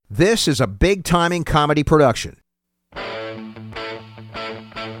This is a big-timing comedy production.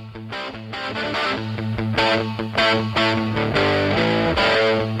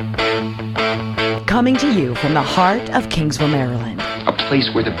 Coming to you from the heart of Kingsville, Maryland. A place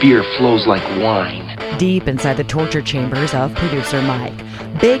where the beer flows like wine. Deep inside the torture chambers of producer Mike,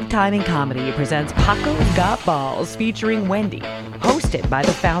 Big Timing Comedy presents Paco's Got Balls featuring Wendi. Hosted by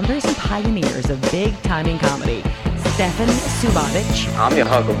the founders and pioneers of Big Timing Comedy, Stefan Subotic. I'm your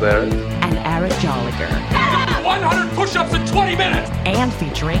Huckleberry. And Eric Jolliger. 100 push-ups in 20 minutes! And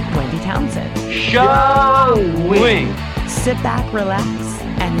featuring Wendy Townsend. Showing! Sit back, relax,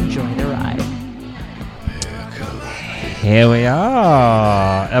 and enjoy the ride. Here we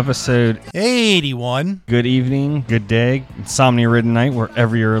are, episode 81. Good evening, good day, insomnia-ridden night,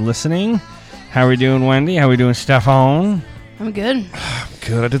 wherever you're listening. How are we doing, Wendy? How are we doing, Stefan? I'm good.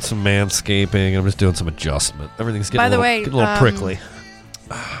 Good. I did some manscaping. I'm just doing some adjustment. Everything's getting getting a little prickly.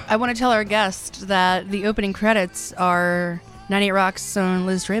 I want to tell our guest that the opening credits are 98 Rock's own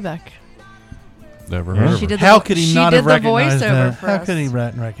Liz Draybeck. Never heard of She her. did How could he not have the recognized voiceover that? for How us. could he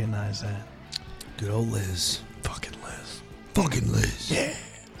recognize that? Good old Liz. Fucking Liz. Fucking Liz. Yeah.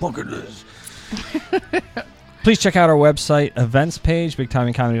 Fucking Liz. Please check out our website events page,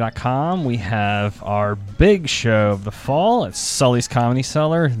 bigtimingcomedy.com. We have our big show of the fall at Sully's Comedy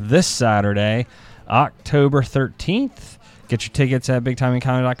Cellar this Saturday, October 13th. Get your tickets at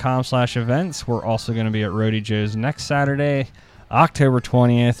bigtimingcomedy.com/events. We're also going to be at Roadie Joe's next Saturday, October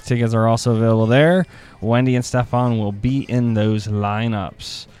 20th. Tickets are also available there. Wendy and Stefan will be in those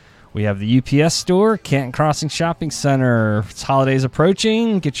lineups. We have the UPS store, Canton Crossing Shopping Center. It's holidays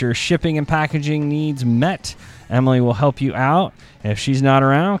approaching. Get your shipping and packaging needs met. Emily will help you out. And if she's not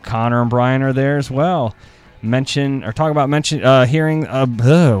around, Connor and Brian are there as well. Wow,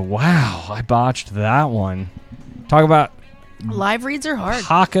 I botched that one. Talk about Live reads are hard.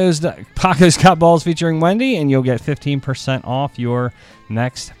 Paco's Got Balls featuring Wendy, and you'll get 15% off your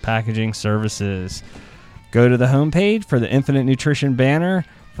next packaging services. Go to the homepage for the Infinite Nutrition banner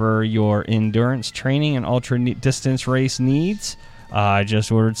for your endurance training and ultra distance race needs. I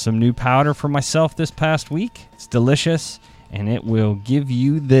just ordered some new powder for myself this past week. It's delicious, and it will give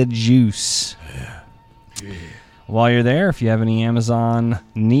you the juice. Yeah. While you're there, if you have any Amazon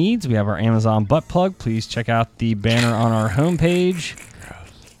needs, we have our Amazon butt plug. Please check out the banner on our homepage.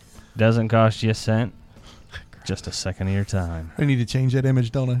 Doesn't cost you a cent. Just a second of your time. I need to change that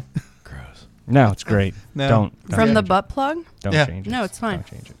image, don't I? Gross. No, it's great. No. Don't From the change butt plug? Don't Yeah. change it. No, it's fine. Don't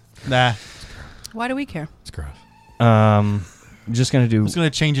change it. Nah. Why do we care? It's gross. Just going to do... I was going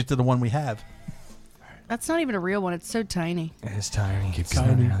to change it to the one we have. That's not even a real one. It's so tiny. It's tiny. Keep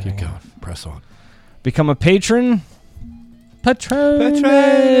going. Keep going. Press on. Become a patron.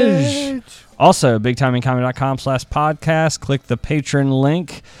 Patronage. Also, bigtimingcomedy.com/podcast. Click the patron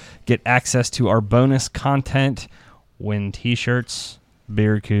link. Get access to our bonus content. Win t-shirts,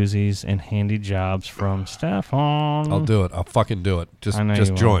 beer koozies, and handy jobs from Stefan. I'll do it. I'll fucking do it. Just I know you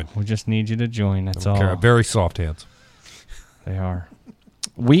join. will. We just need you to join. That's all. Care. Very soft hands. They are.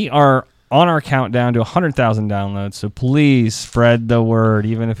 We are on our countdown to 100,000 downloads, so please spread the word,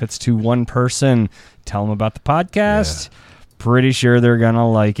 even if it's to one person. Tell them about the podcast. Yeah. Pretty sure they're going to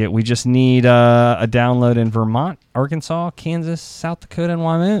like it. We just need a download in Vermont, Arkansas, Kansas, South Dakota, and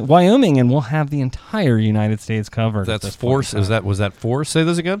Wyoming, and we'll have the entire United States covered. That's four. Was that four? Say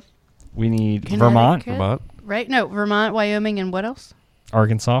those again. We need Vermont. Right? No, Vermont, Wyoming, and what else?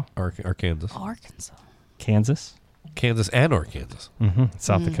 Arkansas. Arkansas. Kansas. Kansas and Arkansas. Mm-hmm.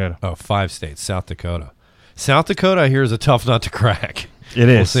 South Dakota. Oh, 5 states. South Dakota. South Dakota, I hear, is a tough nut to crack. It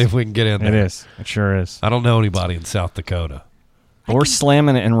is. We'll see if we can get in there. It is. It sure is. I don't know anybody in South Dakota. We're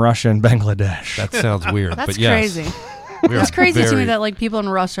slamming it in Russia and Bangladesh. That sounds weird. That's but yes. crazy. That's crazy to me that like people in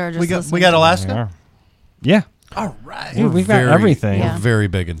Russia are just listening. We got Alaska? Yeah. All right. Dude, we've got everything. Yeah. We're very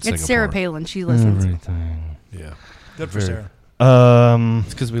big in Singapore. It's Sarah Palin. She listens. Everything. Yeah. Good for Sarah.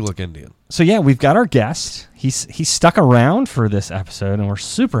 It's because we look Indian. So yeah, we've got our guest. He's stuck around for this episode, and we're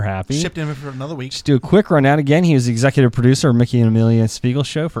super happy. Shipped in for another week. Just do a quick rundown again. He was the executive producer of Mickey and Amelia Spiegel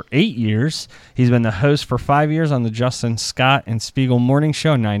Show for 8 years. He's been the host for 5 years on the Justin Scott and Spiegel Morning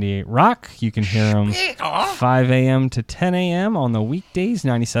Show, 98 Rock. You can hear him 5 a.m. to 10 a.m. on the weekdays,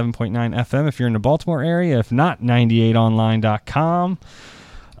 97.9 FM if you're in the Baltimore area. If not, 98online.com.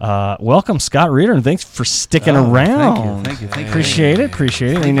 Welcome, Scott Reardon. Thanks for sticking around. Thank you. Appreciate it.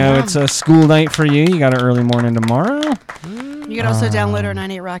 We know it's a school night for you. You got an early morning tomorrow. You can also download our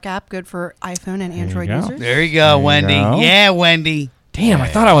 98 Rock app, good for iPhone and Android users. There you go, Wendy. Go. Yeah, Wendy. Damn, I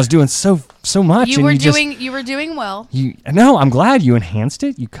thought I was doing so much. You were doing well. No, I'm glad you enhanced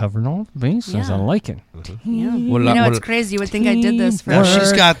it. You covered all the bases. Yeah. I like it. Yeah. It's crazy. You would think I did this for Now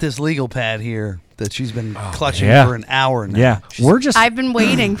she's got this legal pad here that she's been clutching for an hour now. Yeah, I've been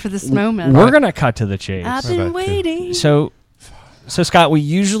waiting for this moment. We're gonna cut to the chase. I've been waiting. So Scott, we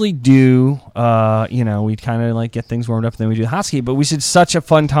usually do, we kind of like get things warmed up and then we do the hot seat, but we had such a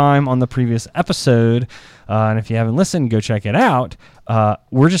fun time on the previous episode. And if you haven't listened, go check it out.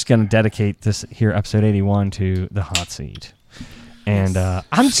 We're just going to dedicate this here, episode 81, to the hot seat. And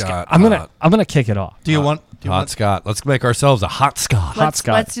I'm gonna kick it off. Do you want Scott? Let's make ourselves a hot Scott. Let's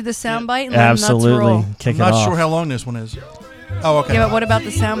do the soundbite and absolutely let nuts roll. kick it I'm off. not sure how long this one is. Oh, okay. Yeah, but what about the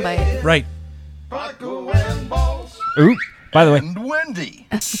soundbite? Right. Ooh, by the way, And Wendi.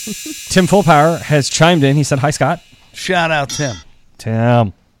 Tim Fullpower has chimed in. He said, "Hi, Scott." Shout out, Tim.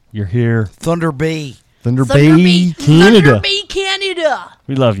 Tim, you're here. Thunder Bay. Thunder Bay, Canada. Thunder Bay, Canada.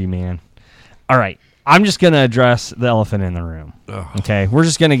 We love you, man. All right. I'm just going to address the elephant in the room. Okay? We're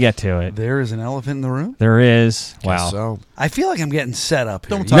just going to get to it. There is an elephant in the room? There is. Wow. So. I feel like I'm getting set up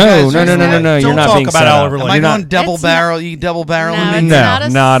here. No. You're not being set up. Am I going double barrel? You double barrel me? No,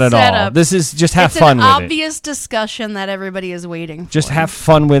 not at all. This is just have fun with it. It's an obvious discussion that everybody is waiting for. Just have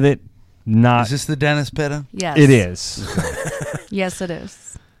fun with it. Is this the Dennis Pitta? Yes. It is. Yes, it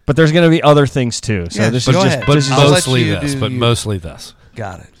is. But there's going to be other things too. So this is just mostly this.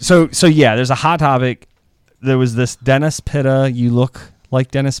 Got it. So yeah, there's a hot topic. There was this Dennis Pitta, you look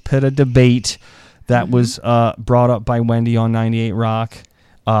like Dennis Pitta debate that was brought up by Wendi on 98 Rock.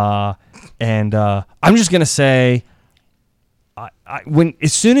 And I'm just going to say,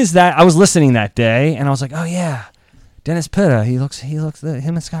 as soon as that, I was listening that day and I was like, oh yeah, Dennis Pitta, him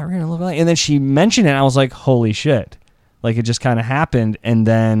and Scott Reardon look alike. And then she mentioned it and I was like, holy shit. Like it just kind of happened. And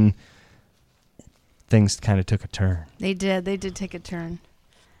then things kind of took a turn. They did take a turn.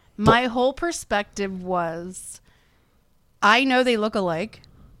 My whole perspective was, I know they look alike.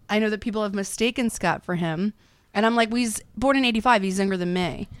 I know that people have mistaken Scott for him. And I'm like, he's born in 85. He's younger than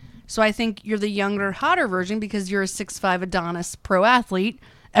me. So I think you're the younger, hotter version because you're a 6'5" Adonis pro athlete,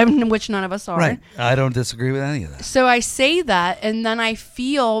 which none of us are. Right. I don't disagree with any of that. So I say that, and then I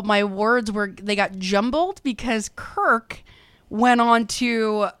feel my words they got jumbled because Kirk went on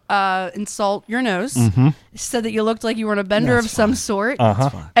to insult your nose, said that you looked like you were on a bender of some sort.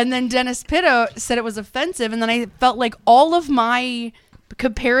 And then Dennis Pitta said it was offensive, and then I felt like all of my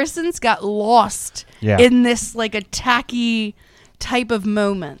comparisons got lost in this like a tacky type of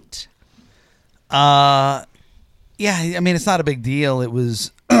moment. Yeah, I mean, it's not a big deal. It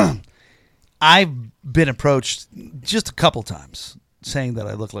was, I've been approached just a couple times saying that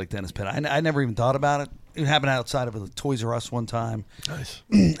I look like Dennis Pitta. I never even thought about it. It happened outside of a Toys R Us one time. Nice.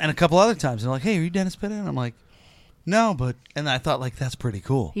 And a couple other times. They're like, hey, are you Dennis Pitta? And I'm like, no, but, and I thought, like, that's pretty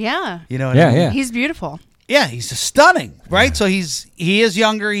cool. Yeah. You know what I mean? Yeah. He's beautiful. Yeah, he's just stunning, right? So he is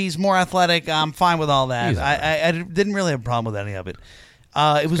younger, he's more athletic. I'm fine with all that. I didn't really have a problem with any of it.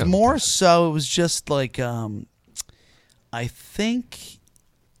 It was more so, it was just like, I think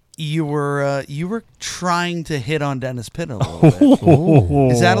you were trying to hit on Dennis Pitta a little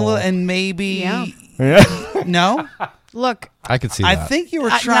bit. Is that a little, and maybe, no? Look, I could see I that. think you were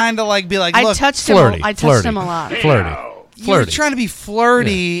trying to like be like, I look, touched flirty, him. I touched him a lot. You were trying to be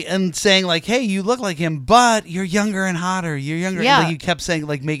flirty and saying like, hey, you look like him, but you're younger and hotter. You're younger. Yeah. Like you kept saying,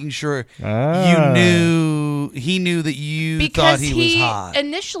 like making sure he knew that you thought he was hot.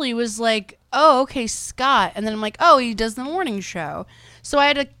 Initially was like, oh, okay, Scott. And then I'm like, oh, he does the morning show. So I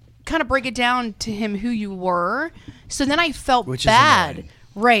had to kind of break it down to him who you were. So then I felt bad.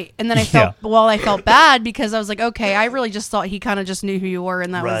 Right. And then I felt bad because I was like, okay, I really just thought he kind of just knew who you were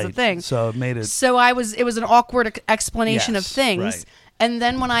and that was the thing. So it made it. So it was an awkward explanation of things. Right. And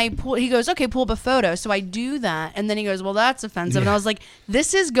then when he goes, okay, pull up a photo. So I do that. And then he goes, well, that's offensive. And I was like,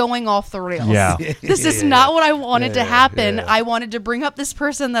 this is going off the rails. Yeah. This is not what I wanted to happen. I wanted to bring up this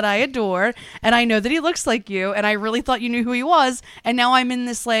person that I adore. And I know that he looks like you. And I really thought you knew who he was. And now I'm in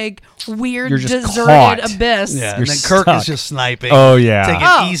this like weird, deserted abyss. Yeah. You're and then Kirk stuck. is just sniping. Oh, yeah.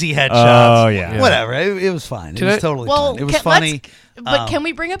 Taking easy headshots. Oh, yeah. Whatever. It was fine. It was totally fine. It was funny. But can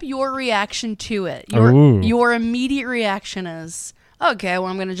we bring up your reaction to it? Ooh. Your immediate reaction is, okay, well,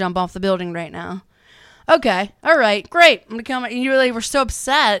 I'm going to jump off the building right now. Okay, all right, great. I'm going to come. And you really were so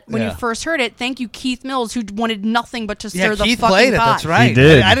upset when you first heard it. Thank you, Keith Mills, who wanted nothing but to stir the Keith fucking played it. pot. That's right. He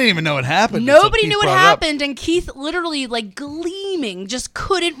did. I didn't even know what happened. Nobody knew what happened, and Keith literally, like, gleaming, just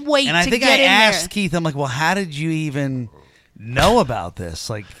couldn't wait and I to think get I in asked there. Keith, I'm like, well, how did you even know about this?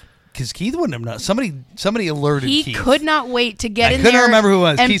 Like, because Keith wouldn't have known. Somebody alerted He Keith. could not wait to get I in there. couldn't remember who it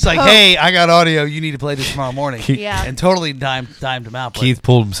was. and Keith's like, poke. hey, I got audio. You need to play this tomorrow morning. Yeah. And totally dimed him out. But Keith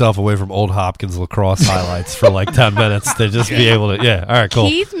pulled himself away from Old Hopkins lacrosse highlights for like 10 minutes to just be able to. Yeah, all right, cool.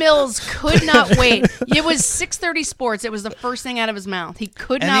 Keith Mills could not wait. It was 6:30 Sports. It was the first thing out of his mouth. He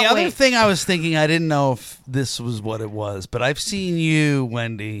could And not the wait. other thing I was thinking, I didn't know if this was what it was, but I've seen you,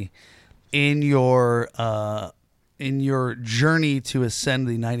 Wendi, in your journey to ascend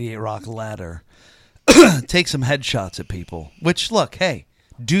the 98 Rock ladder, take some headshots at people. Which, look, hey,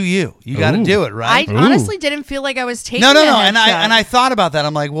 do you? You got to do it, right? I honestly didn't feel like I was taking No. a And headshot. I thought about that.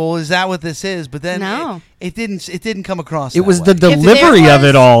 I'm like, well, is that what this is? But then No. it didn't come across. It that was way. the delivery of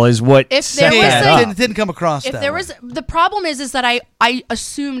it all is what if set there was that a- up. It didn't come across. If that there way. was the problem is that I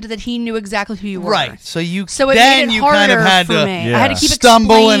assumed that he knew exactly who you were. Right. So it then made it you harder kind of had for to me. I had to keep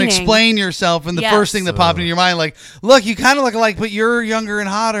stumble and explaining. explain yourself, and the Yes. first thing that popped into your mind, like, look, you kind of look alike, but you're younger and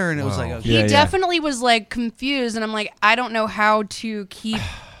hotter, and it was like, okay. He definitely was like confused, and I'm like, I don't know how to keep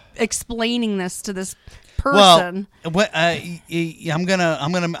explaining this to this person. Well, I'm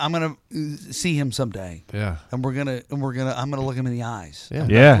gonna see him someday. Yeah. And I'm gonna look him in the eyes. Yeah. I'm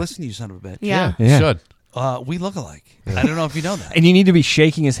Yeah. like, listen, you son of a bitch. Yeah. You should. We look alike. I don't know if you know that. And you need to be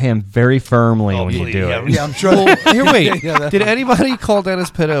shaking his hand very firmly when you do it. Yeah, I'm sure. Here, wait. Did anybody call Dennis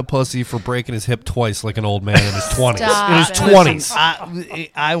Pitta a pussy for breaking his hip twice like an old man in his 20s? Stop In his it. 20s.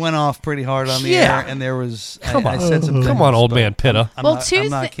 I went off pretty hard on the Yeah. air, and there was. Come I on. said some Come things, on, old but man Pitta. I'm Well, not- two I'm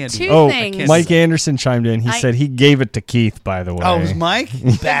not- I thi- can't do two that. Oh, things. Mike Anderson chimed in. He I- said he gave it to Keith, by the way. Oh, it was Mike?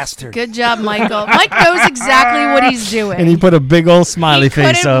 Bastard. Good job, Michael. Mike knows exactly what he's doing. And he put a big old smiley he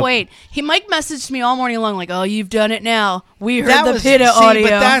face couldn't up. wait. Mike messaged me all morning long, like, "Oh, you've done it now. We heard That the was, Pitta see, audio."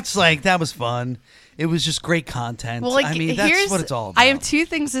 But that was fun. It was just great content. Well, like, I mean, that's here's, what it's all about. I have two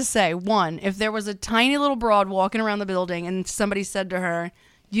things to say. One, if there was a tiny little broad walking around the building and somebody said to her,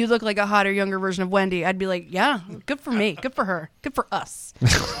 "You look like a hotter, younger version of Wendi," I'd be like, "Yeah, good for me, good for her, good for us."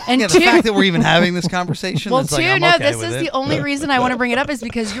 And yeah, the two, fact that we're even having this conversation. well, it's two, like, I'm no, okay this with is it. the only reason I want to bring it up is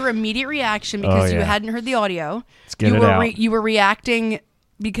because your immediate reaction, because you yeah. hadn't heard the audio, get you it were out. you were reacting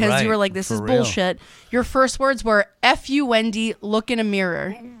because Right, you were like, "This for is real. bullshit." Your first words were, "F you, Wendi, look in a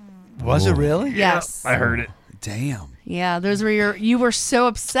mirror." Was it really? Yes. I heard it. Damn. Yeah, those were you were so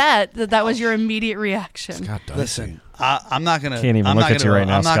upset that was your immediate reaction. God, Listen, I'm not gonna. Can't even I'm look not at you gonna- right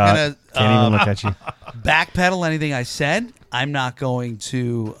now, I'm not Scott. gonna Can't even look at you. backpedal anything I said. I'm not going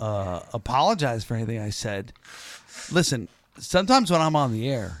to apologize for anything I said. Listen, sometimes when I'm on the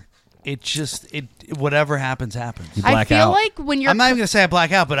air, it whatever happens. You I black feel out. like when you're I'm not even gonna say I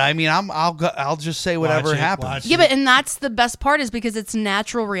black out, but I mean I'll just say whatever happens. yeah, but and that's the best part is because it's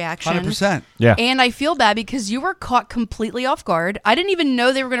natural reaction. 100%. Yeah. And I feel bad because you were caught completely off guard. I didn't even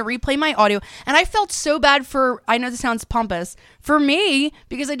know they were going to replay my audio. And I felt so bad for, I know this sounds pompous, for me,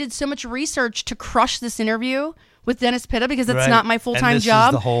 because I did so much research to crush this interview with Dennis Pitta because it's Right. not my full-time And this is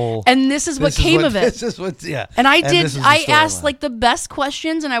job. the whole- and this is what came of it. This is what, yeah. And I this did. is the I asked storyline. like the best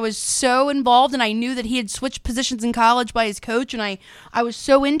questions, and I was so involved. And I knew that he had switched positions in college by his coach, and I was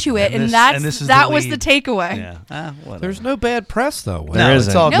so into it. And, this is that the was the lead. takeaway. Yeah. Whatever. There's no bad press, though. No, There it's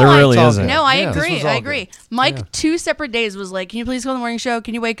isn't. all There good. really It's all isn't. good. No, I Yeah. This agree. was all I good. agree. Mike, 2 separate days was like, "Can you please call in the morning show?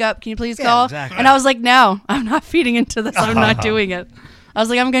 Can you wake up? Can you please Yeah, call?" exactly. And I was like, "No, I'm not feeding into this. I'm not doing it." I was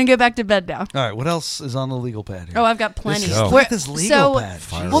like, "I'm going to go back to bed now." All right, what else is on the legal pad here? Oh, I've got plenty. This is, Go. look at this legal pad.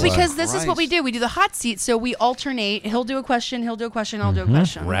 Well, Jesus because this is what we Christ. do. We do the hot seat, so we alternate. He'll do a question, he'll do a question, I'll do a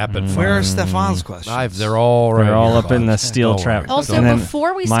question. Rapid fire. Where are Stefan's questions? They're all right They're all here, up in bud. the steel Don't trap. worry. Also, And then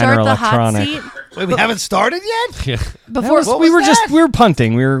before we mine start are the hot electronic. seat, Wait, we haven't started yet? Yeah. before we were just we were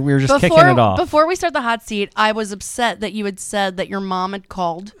punting. We were just kicking it off. Before we start the hot seat, I was upset that you had said that your mom had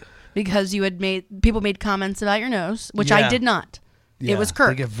called because you had people made comments about your nose, which I Yeah. did not. Yeah, It was Kirk.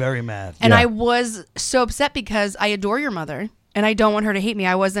 They get very mad. And Yeah. I was so upset because I adore your mother and I don't want her to hate me.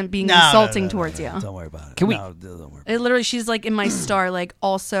 I wasn't being No, insulting no, towards no. you. Don't worry about it. Can we- No, don't worry. It literally, she's like in my star, like,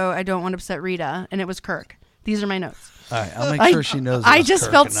 also, I don't want to upset Rita. And it was Kirk. These are my notes. All right, I'll make sure she knows. it I was just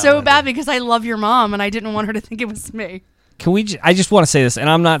Kirk felt and not so Wendy. bad because I love your mom and I didn't want her to think it was me. Can we? I just want to say this, and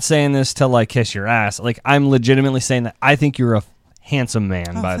I'm not saying this to like kiss your ass. Like I'm legitimately saying that I think you're a handsome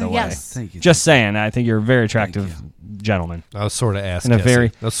man. by the way, Yes. Thank you. just saying. I think you're a very attractive gentleman. I was sort of asking. In a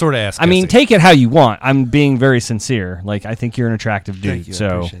very- I was sort of asking. I mean, take it how you want. I'm being very sincere. Like I think you're an attractive dude. Thank you, I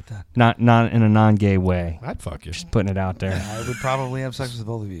So appreciate that. not in a non-gay way. I'd fuck you. Just putting it out there. I would probably have sex with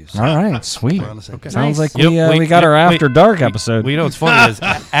both of you. So All right, sweet. we're on the same page. Sounds like You know, we got our After Dark episode. Well, you know what's funny is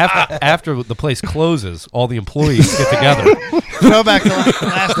after the place closes, all the employees get together. Go back to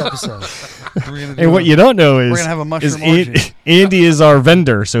last episode. We're gonna do And what you don't know is, we're gonna have a mushroom is orgy. Andy is our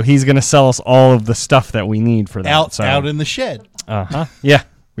vendor, so he's gonna sell us all of the stuff that we need for that. out so. out in the shed. Yeah.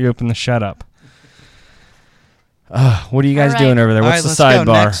 We open the shut up. What are you guys All right. doing over there? All What's right, the let's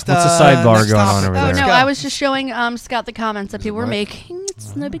go. sidebar? Next, What's the sidebar next going topic. on over Oh there? no, go. I was just showing Scott the comments that people were making.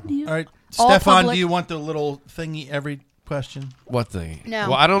 It's no big deal. All right, All Stefan, public. do you want the little thingy every question? What thing? No.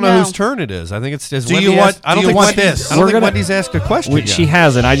 Well, I don't know No. whose turn it is. I think it's. Do you want- I don't do you think want Wendy's- this? I don't We're think gonna- Wendy's asked a question yet. She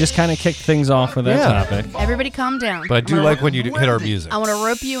hasn't. I just kind of kicked things off with that Yeah. topic. Everybody calm down. But I do like when you hit our music. I want to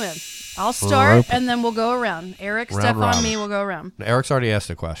rope you in. I'll start, Rope. and then we'll go around. Eric, Round Stefan, robin. me, we'll go around. Eric's already asked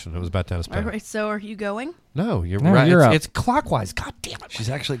a question. It was about Dennis All Pitta. right, so are you going? No, you're No, right. you're up. It's clockwise. God damn it. She's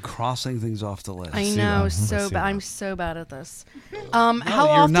actually crossing things off the list. I see know, that. so I see bad. that. I'm so bad at this. No, How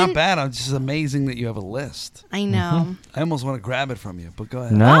you're often? not bad. It's just amazing that you have a list. I know. I almost want to grab it from you, but go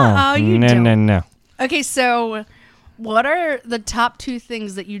ahead. No. Uh-oh, you no, don't. no, no. Okay, so what are the top 2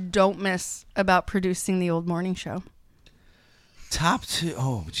 things that you don't miss about producing the old morning show? Top 2.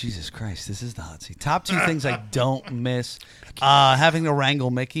 Oh, Jesus Christ. This is the hot seat. Top 2 things I don't miss. Having to wrangle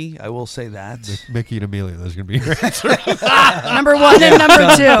Mickey. I will say that. Mickey and Amelia. Those are going to be your answer. Number 1 and number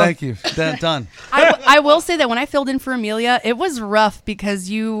 2. Thank you. Done. I will say that when I filled in for Amelia, it was rough because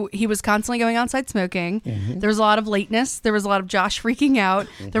he was constantly going outside smoking. There was a lot of lateness. There was a lot of Josh freaking out.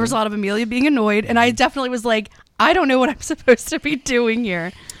 There was a lot of Amelia being annoyed, and I definitely was like, I don't know what I'm supposed to be doing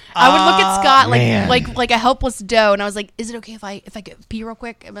here. I would look at Scott like a helpless doe, and I was like, "Is it okay if I get pee real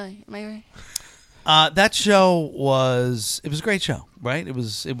quick? Am I right?" That show was a great show, right? It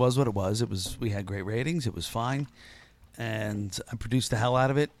was what it was. We had great ratings. It was fine, and I produced the hell out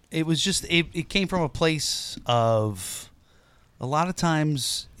of it. It was just it came from a place of a lot of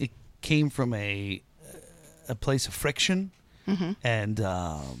times it came from a place of friction and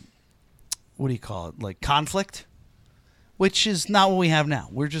what do you call it? Like conflict, which is not what we have now.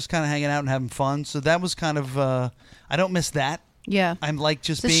 We're just kind of hanging out and having fun. So that was kind of I don't miss that. Yeah. I'm like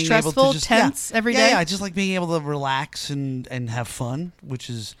just Is it being stressful, able to just tense every day? Yeah, I just like being able to relax and have fun, which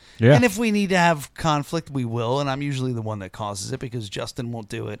is Yeah. And if we need to have conflict, we will. And I'm usually the one that causes it because Justin won't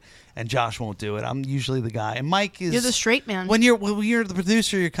do it and Josh won't do it. I'm usually the guy, and Mike is. You're the straight man. When you're the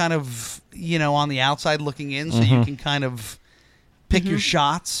producer, you're kind of on the outside looking in, so you can kind of pick your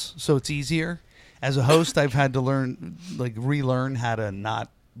shots, so it's easier. As a host, I've had to relearn how to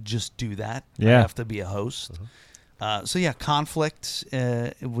not just do that. Yeah. I have to be a host. So yeah, conflict.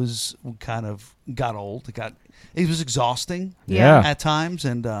 It was kind of got old. It was exhausting. Yeah. At times,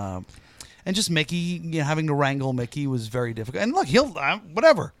 and just Mickey, having to wrangle Mickey was very difficult. And look,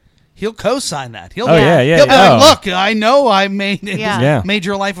 he'll co-sign that. He'll Oh, yeah. He'll be Oh. like, look, I know I made Yeah. made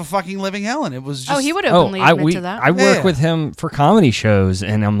your life a fucking living hell, and it was just. he would openly admit to that. I work Yeah. with him for comedy shows,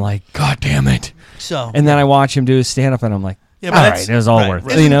 and I'm like, God damn it. So And then I watch him do his stand-up, and I'm like, Yeah, all but right, that's- it was all right, worth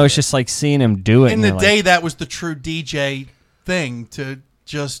right. it. It's just like seeing him do it. In and the you're day, like, that was the true DJ thing, to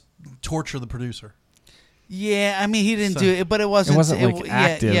just torture the producer. yeah, I mean, he didn't do it, but it wasn't. like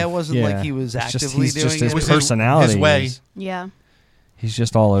active. Yeah, it wasn't Yeah. like he was It's just- actively he's doing just it. his It was personality. his way. Yeah. He's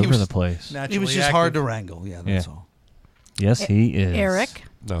just all over was the place. Naturally It was just active. hard to wrangle. Yeah, that's Yeah. all. Yes, he is. Eric.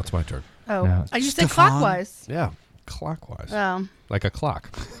 No, it's my turn. Oh, No. I just said Stefan? clockwise. Yeah, clockwise, Oh. like a clock.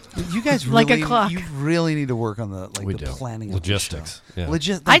 You guys Like a really, clock. you really need to work on the We the do. planning Logistics, Of the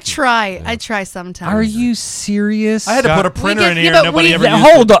yeah. show. I try. I try sometimes. Are you serious? I had to put a printer in here. but Nobody we- ever used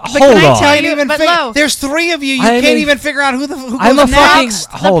Hold it. on. But Hold can I on. tell Can't you? even But figure- Lo, There's 3 of you. You I'm can't a- even figure out who I'm a goes fucking. next.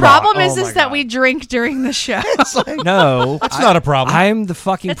 the Hold problem on. is Oh my that God. we drink during the show. No, That's not a problem. I'm the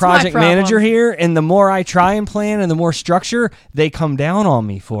fucking It's my project problem. manager here, and the more I try and plan and the more structure, they come down on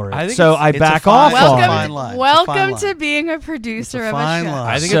me for I it. think So it's- I it's a back fine- off it's a on fine it. line. It's a Welcome fine to line. being a producer It's a of a fine show. line.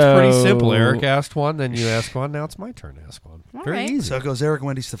 I think it's pretty So- simple. Eric asked one, then you ask one. Now it's my turn to ask one. All Very right. easy. So it goes Eric,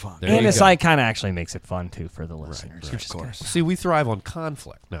 Wendy, Stefan. There And you this go. like kind of actually makes it fun too for the listeners. Right, which is of course. See, we thrive on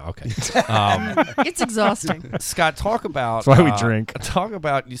conflict. No, okay. It's exhausting. Scott, talk about. That's why we drink. Talk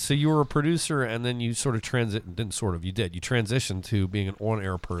about. So you were a producer, and then you sort of You did. You transitioned to being an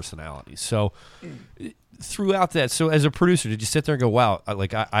on-air personality. So throughout that, so as a producer, did you sit there and go, "Wow"?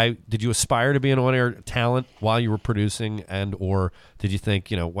 I did you aspire to be an on-air talent while you were producing, or did you think,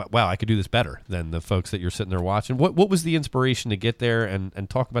 "Wow, I could do this better than the folks that you're sitting there watching"? What was the inspiration to get there, and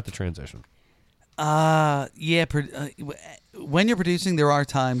talk about the transition? Yeah. When you're producing, there are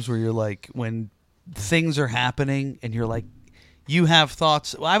times where you're like, when things are happening and you're like, you have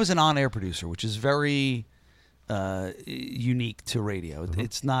thoughts. Well, I was an on-air producer, which is very unique to radio.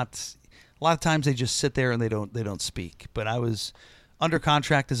 It's not. A lot of times they just sit there and they don't speak. But I was under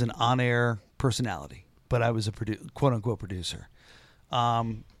contract as an on-air personality, but I was a quote unquote producer.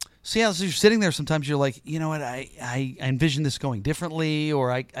 So yeah, so you're sitting there. Sometimes you're like, you know what? I envision this going differently,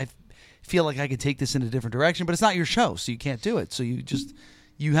 or I feel like I could take this in a different direction. But it's not your show, so you can't do it. So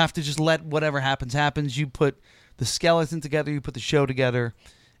you have to just let whatever happens. You put the skeleton together. You put the show together.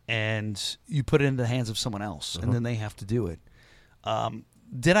 and you put it into the hands of someone else, and then they have to do it.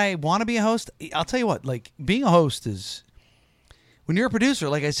 Did I want to be a host? I'll tell you what, like, being a host is, when you're a producer,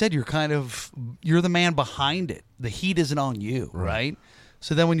 like I said, you're the man behind it. The heat isn't on you, right?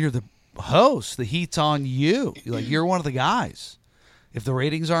 So then when you're the host, the heat's on you. Like, you're one of the guys. If the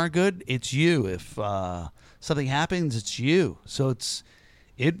ratings aren't good, it's you. If something happens, it's you. So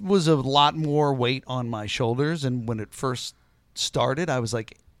it was a lot more weight on my shoulders. And when it first started, I was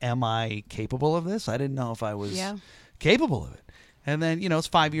like, am I capable of this? I didn't know if I was capable of it. And then, it's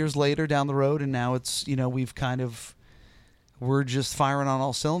 5 years later down the road, and now it's, we're just firing on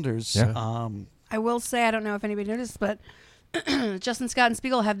all cylinders. Yeah. I will say, I don't know if anybody noticed, but Justin, Scott, and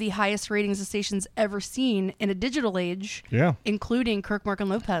Spiegel have the highest ratings of stations ever seen in a digital age, including Kirk, Mark, and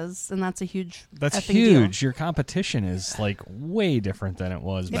Lopez, and that's a huge That's effing huge. deal. Your competition is, like, way different than it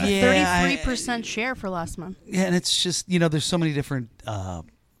was back then. 33% share for last month. Yeah, and it's just, there's so many different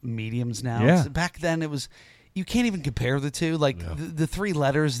mediums now. Yeah. Back then, it was... You can't even compare the two. Like, the three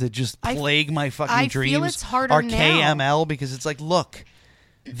letters that just plague my fucking dreams feel it's harder are now. KML, because it's like, look,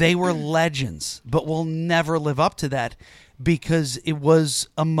 they were legends, but we'll never live up to that because it was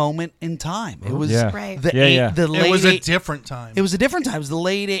a moment in time. It was Right. the late... It was a different time. It was a different time. It was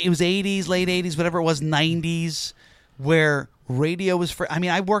it was 80s, late 80s, whatever it was, 90s, where radio was free. I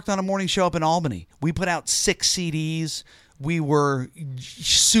mean, I worked on a morning show up in Albany. We put out 6 CDs. We were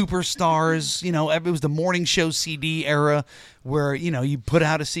superstars. It was the morning show CD era where, you put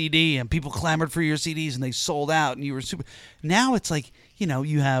out a CD and people clamored for your CDs and they sold out and you were super. Now it's like,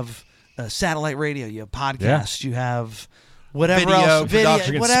 you have satellite radio, you have podcasts, you have whatever Video, else,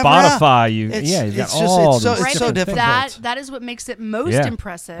 production. whatever. Spotify, you've got all these it's so difficult. That is what makes it most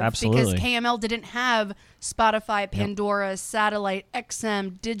impressive. Absolutely. Because KML didn't have Spotify, Pandora, satellite,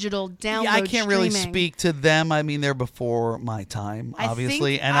 XM, digital, download, I can't really streaming. speak to them. I mean, they're before my time, I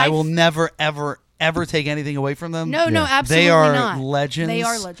obviously, think and I will never, ever, ever take anything away from them. No, absolutely They are not. legends. They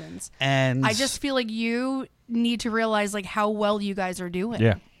are legends. And I just feel like you need to realize like how well you guys are doing.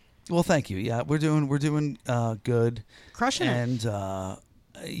 Yeah. Well, thank you. Yeah, we're doing good. Crushing it. And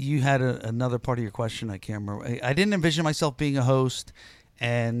you had another part of your question. I can't remember. I didn't envision myself being a host.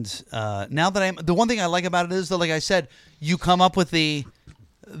 And now that the one thing I like about it is that, like I said, you come up with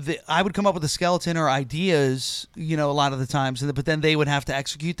I would come up with the skeleton or ideas, a lot of the times, but then they would have to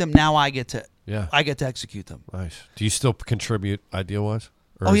execute them. Now I get to execute them. Nice. Do you still contribute idea-wise?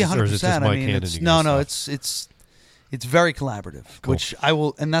 Oh yeah, 100%. Or is it just Mike handing you guys stuff? It's very collaborative, Cool. which I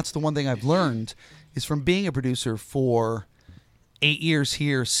will, and that's the one thing I've learned is from being a producer for 8 years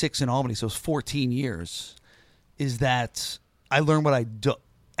here, 6 in Albany, so it's 14 years, is that I learned what I do.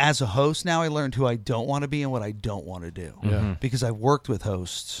 As a host now, I learned who I don't want to be and what I don't want to do. Yeah. Because I've worked with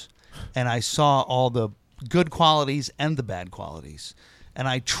hosts, and I saw all the good qualities and the bad qualities. And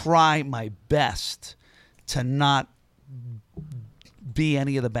I try my best to not be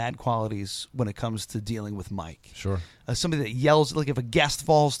any of the bad qualities when it comes to dealing with Mike. Sure. Somebody that yells, like if a guest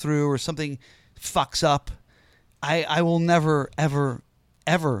falls through or something fucks up, I will never, ever,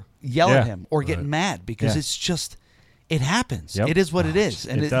 ever yell at him or get mad because it's just... It happens. Yep. It is what it is.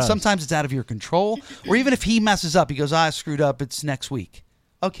 And sometimes it's out of your control. Or even if he messes up, he goes, I screwed up. It's next week.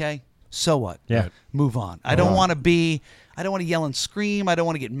 Okay. So what? Yeah. Move on. I don't want to yell and scream. I don't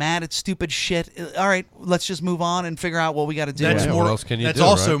want to get mad at stupid shit. All right. Let's just move on and figure out what we got to do. That's what else can you that's do,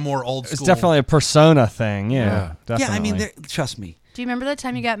 also right? more old school. It's definitely a persona thing. Yeah. Yeah, I mean, definitely. trust me. Do you remember that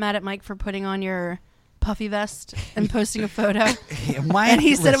time you got mad at Mike for putting on your puffy vest and posting a photo? And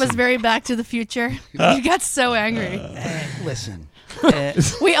he said it was very Back to the Future. You got so angry. Listen.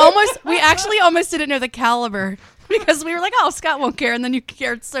 We actually almost didn't know the caliber because we were like, oh, Scott won't care. And then you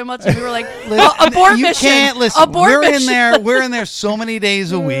cared so much. And we were like, abort you mission. Can't listen. Abort mission. We're in there so many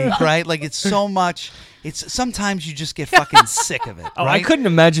days a week, right? Like it's so much. It's sometimes you just get fucking sick of it. Oh, right? I couldn't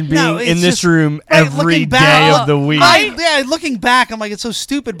imagine being it's in this just- room right, every looking day back- of the week. Looking back, I'm like, it's so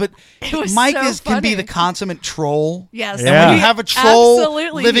stupid. But was Mike so can be funny. the consummate troll. Yes. And Yeah. when you have a troll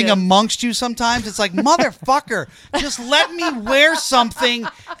Absolutely living is. amongst you, sometimes it's like, motherfucker, just let me wear something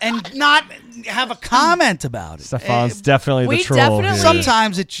and not have a comment about it. Stefan's definitely the we troll. definitely- here.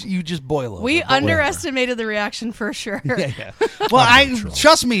 Sometimes you just boil over. We but whatever. underestimated the reaction for sure. Yeah. Well,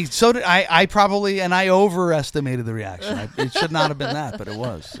 trust me. So did I probably, and I overestimated the reaction. It should not have been that, but it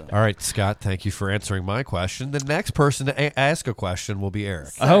was. So. All right, Scott, thank you for answering my question. The next person to ask a question will be Eric.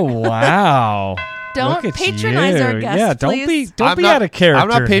 Oh wow! Don't Look at patronize you. our guests, Yeah, don't please. be out of character. I'm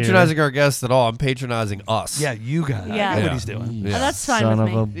not patronizing here. our guests at all. I'm patronizing us. Yeah, you got it. Yeah. I know what he's doing. Yeah. Oh, that's fine Son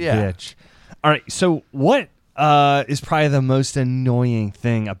with of me. a Yeah. bitch. All right, so what is probably the most annoying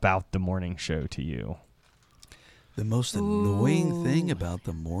thing about the morning show to you? The most annoying thing about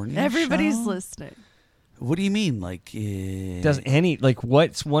the morning Everybody's show? listening. What do you mean? Like, Does any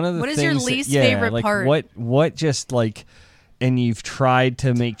what's one of the What things is your that- least yeah, favorite like part? What just like, and you've tried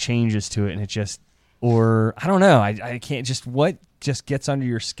to make changes to it, and it just, or I don't know, I can't just what just gets under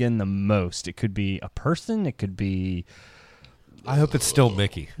your skin the most. It could be a person. It could be. I hope it's still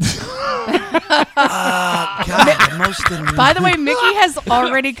Mickey. God, most annoying. By the way, Mickey has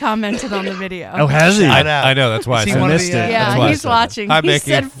already commented on the video. Oh, has he? I know. That's why I Is he said one of missed the, it. Yeah, That's why I he's said that. watching. Hi, He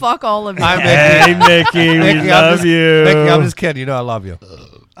Mickey. said, "Fuck all of you." Hi, Mickey. Hey, Mickey, we Mickey, love you. Mickey, I'm just kidding. You know I love you.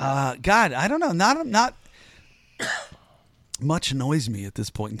 God, I don't know. Not much annoys me at this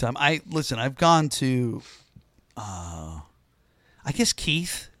point in time. I've gone to, I guess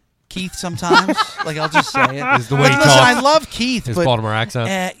Keith sometimes. Like, I'll just say it. Is the way he Listen, talks. I love Keith, His but Baltimore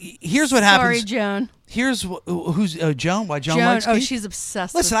accent. Here's what Sorry, happens. Joan. Here's who's Joan. Why Joan Joan. likes Oh, Keith? she's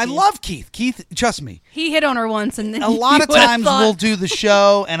obsessed. Listen, with I Keith. love Keith. Keith, trust me. He hit on her once, and then A lot you of would've times thought- we'll do the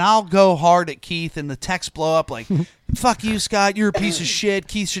show, and I'll go hard at Keith, and the texts blow up like, "Fuck you, Scott. You're a piece of shit.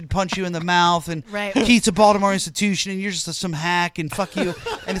 Keith should punch you in the mouth." And Right. Keith's a Baltimore institution, and you're just some hack. And fuck you.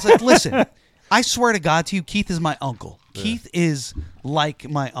 And it's like, listen, I swear to God to you, Keith is my uncle. Keith is like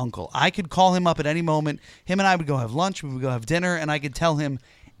my uncle. I could call him up at any moment. Him and I would go have lunch. We would go have dinner, and I could tell him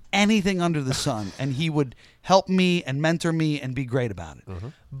anything under the sun, and he would help me and mentor me and be great about it.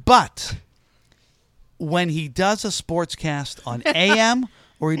 But when he does a sportscast on AM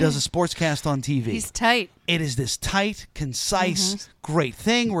or he does a sportscast on TV, He's tight. it is this tight, concise, great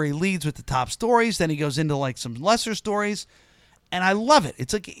thing where he leads with the top stories, then he goes into like some lesser stories, and I love it.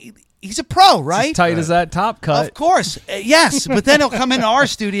 It's like he's a pro, right? As tight as that top cut. Of course, yes. But then he'll come into our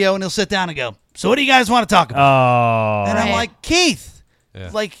studio and he'll sit down and go, "So what do you guys want to talk about?" Oh. And I'm Right. like, Keith, Yeah.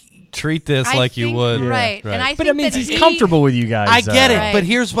 like. Treat this I like you think- would. right? Right. And I But think it means that he's he- comfortable with you guys. I get it, Right. but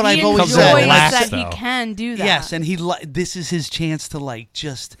here's what He I've always enjoys said. Relax, that though. he can do that. Yes, and this is his chance to like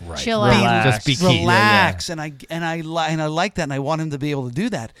just Chill Relax. out. Just be Keith. relax, and I like that, and I want him to be able to do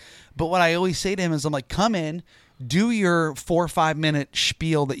that. But what I always say to him is, I'm like, come in, do your 4 or 5 minute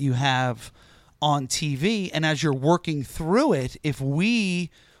spiel that you have on TV, and as you're working through it, if we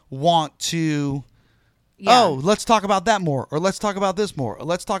want to, Yeah. oh, let's talk about that more, or let's talk about this more, or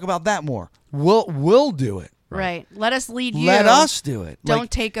let's talk about that more. We'll do it. Right. Let us lead you. Let us do it. Don't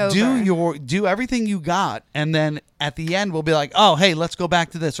take over. Do everything you got, and then at the end we'll be like, oh, hey, let's go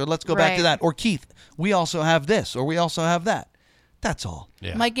back to this, or let's go back to Right. that, or Keith, we also have this, or we also have that. That's all.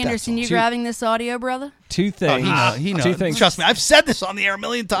 Yeah. Mike Anderson, you all. grabbing this audio, brother? Two things. He knows. Two things. Trust me, I've said this on the air a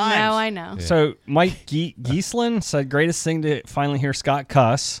million times. No, I know. So Mike Giesland said, "Greatest thing to finally hear Scott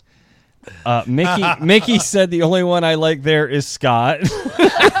cuss." Mickey said, "The only one I like there is Scott."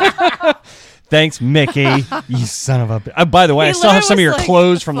 Thanks, Mickey. You son of a. By the way, He I still have some of literally your was like,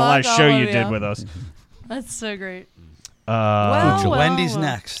 clothes from the "Fuck last show all you of did you." with us. That's so great. Wendy's well.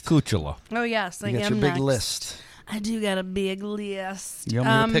 next. Cucula. Oh yes, I You got am your big next. list. I do got a big list. You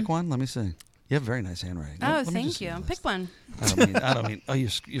want me to pick one? Let me see. You have very nice handwriting. Oh, Let me thank just see you. the list. Pick one. I don't mean. Oh,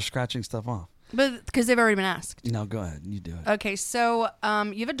 you're scratching stuff off. But because they've already been asked. No, go ahead. You do it. Okay, so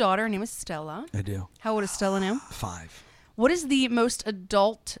you have a daughter. Her name is Stella. I do. How old is Stella now? 5. What is the most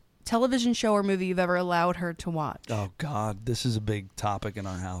adult television show or movie you've ever allowed her to watch? Oh God, this is a big topic in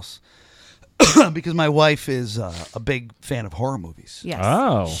our house because my wife is a big fan of horror movies. Yes.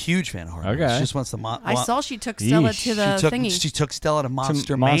 Oh, Huge fan of horror Okay. movies. She just wants to. I saw she took Stella Yeesh. to the thingy. She took Stella to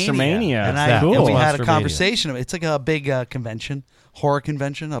Monster Monster Mania. and, That's cool. and we had Monster a conversation. It's like a big convention, horror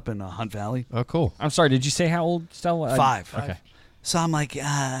convention up in Hunt Valley. Oh, cool. I'm sorry. Did you say how old Stella? 5. Okay. So I'm like,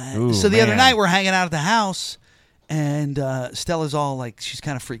 Ooh, so the other man. night we're hanging out at the house, and Stella's all like, she's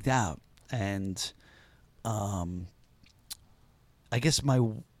kind of freaked out, and I guess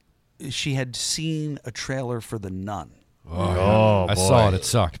she had seen a trailer for The Nun. Oh, I saw it. It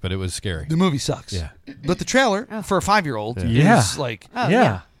sucked, but it was scary. The movie sucks. Yeah. But the trailer for a 5-year-old Yeah. is like, Oh,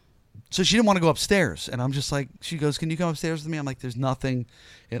 yeah. so she didn't want to go upstairs. And I'm just like, she goes, can you come upstairs with me? I'm like, there's nothing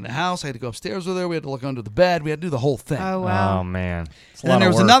in the house. I had to go upstairs with her. We had to look under the bed. We had to do the whole thing. Oh wow. Oh man. It's a And lot then there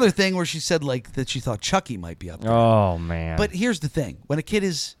of was work. another thing where she said like that she thought Chucky might be up there. Oh man. But here's the thing. When a kid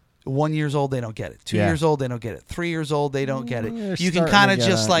is 1 year old, they don't get it. 2 Yeah. years old, they don't get it. 3 years old, they don't get it. They're You can starting kind to of get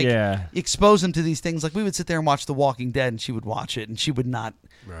just it. like Yeah. expose them to these things. Like we would sit there and watch The Walking Dead, and she would watch it, and she would not.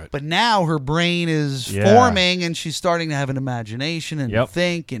 Right. But now her brain is Yeah. forming, and she's starting to have an imagination and Yep.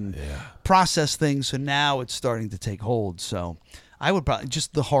 think and process things. So now it's starting to take hold. So I would probably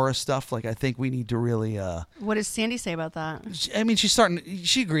just the horror stuff. Like I think we need to really. What does Sandy say about that? I mean, she's starting.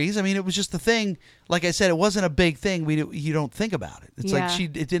 She agrees. I mean, it was just the thing. Like I said, it wasn't a big thing. You don't think about it. It's like Yeah.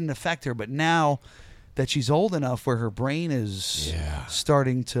 it didn't affect her. But now that she's old enough where her brain is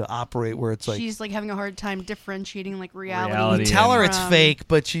starting to operate where it's like she's like having a hard time differentiating like reality. Reality you tell her it's from- fake,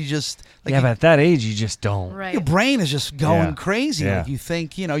 but she just like but at that age, you just don't. Right. your brain is just going crazy. Yeah. Like you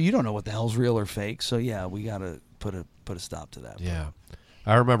think, you don't know what the hell's real or fake. So yeah, we gotta put a stop to that. Yeah.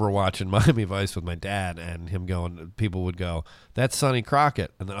 I remember watching Miami Vice with my dad and him going, people would go, that's Sonny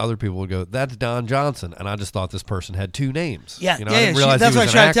Crockett. And then other people would go, that's Don Johnson. And I just thought this person had two names. Yeah, I didn't realize that's he what I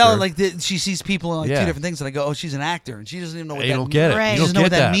was try an to tell her. actor. Like she sees people in like two different things, and I go, "Oh, she's an actor," and she doesn't even know what You that don't get it. Right. You She don't doesn't know get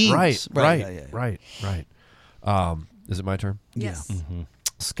what that that. means. Right. Is it my turn? Yes. Mm-hmm.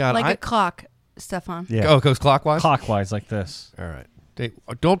 Scott, Like a clock, Stefan. Yeah. Oh, it goes clockwise? Clockwise like this. All right. Hey,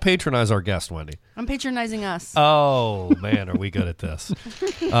 don't patronize our guest, Wendi. I'm patronizing us. Oh, man, are we good at this?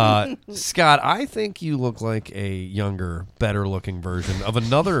 Scott, I think you look like a younger, better-looking version of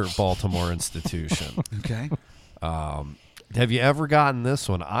another Baltimore institution. Okay. Have you ever gotten this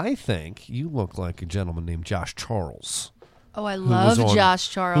one? I think you look like a gentleman named Josh Charles. Oh, I love Josh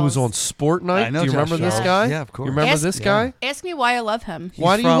Charles. Who was on Sport Night. I know Do you Josh remember this Charles. guy? Yeah, of course. You remember Ask- this guy? Ask me why I love him.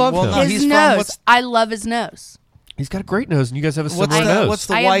 Why do you love him? no, His he's from nose. I love his nose. He's got a great nose, and you guys have a What's similar nose. what's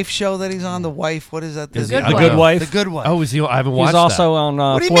the I wife show that he's on? The wife. What is that? Is The he- Good A Wife. Good Wife. The Good Wife. Oh, is he? I haven't watched He's also that. on.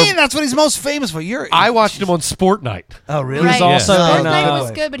 What do you mean? That's what he's most famous for. I watched him on Sport Night. Oh, really? Right. He's also Yeah. Sport in Night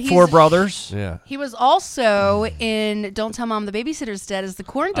was good, but he's Four Brothers. Yeah. He was also in Don't Tell Mom the Babysitter's Dead as the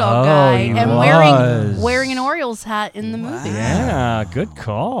corn dog Oh, guy he and was. wearing an Orioles hat in the movie. Yeah, good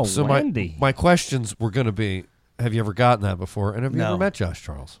call, So Wendi. my questions were going to be, have you ever gotten that before? And have you No. ever met Josh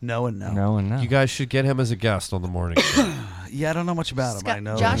Charles? No and no. No and no. You guys should get him as a guest on the morning show. Yeah, I don't know much about him. I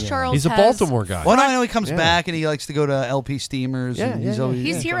know Josh Charles He's a has- Baltimore guy. Well, no, I know he comes Yeah. back and he likes to go to LP Steamers. Yeah, and yeah, he's yeah. always,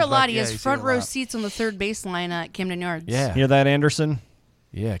 He's yeah, here comes a lot. back. He Yeah, has he's front here a row lot. seats on the third baseline at Camden Yards. Yeah. Hear that, Anderson?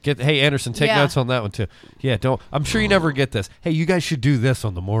 Yeah. Hey, Anderson, take Yeah. notes on that one, too. Yeah, don't. I'm sure you never get this. Hey, you guys should do this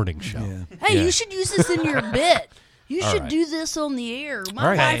on the morning show. Yeah. Hey, Yeah. you should use this in your bit. You All should right. do this on the air. My All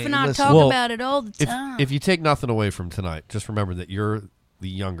right. wife and I listen. talk Well, about it all the If, time. if you take nothing away from tonight, just remember that you're the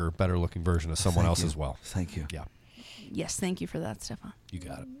younger, better-looking version of someone Thank else you. as well. Thank you. Yeah, Yes, thank you for that, Stefan. you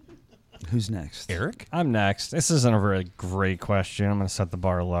got it. Who's next? Eric? I'm next. This isn't a very great question. I'm going to set the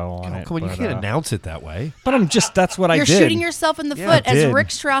bar low on Oh, it. come on, you but, can't announce it that way. But that's what I You're did. shooting yourself in the Yeah, foot, I as did.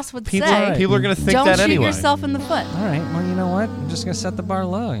 Rick Strauss would People, say. people are going to think Don't that shoot anyway. yourself in the foot. All right. Well, you know what? I'm just going to set the bar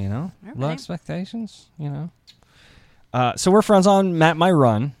low, Low right. expectations, So we're friends on Map My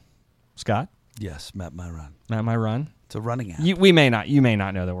Run. Scott? Yes, Map My Run. Map My Run. It's a running app. You may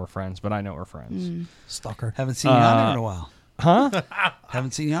not know that we're friends, but I know we're friends. Stalker. Haven't seen you on there in a while. Huh?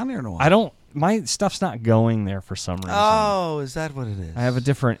 Haven't seen you on there in a while. My stuff's not going there for some reason. Oh, is that what it is? I have a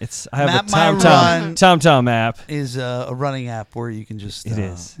different. I have Map a My Run. TomTom app. Is a running app where you can just It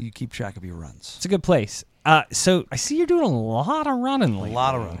is. you keep track of your runs. It's a good place. So I see you're doing a lot of running lately. A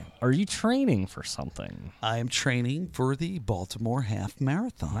lot of running. Are you training for something? I am training for the Baltimore Half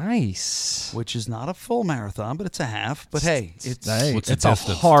Marathon, Nice. which is not a full marathon, but it's a half. But hey, it's What's the it's a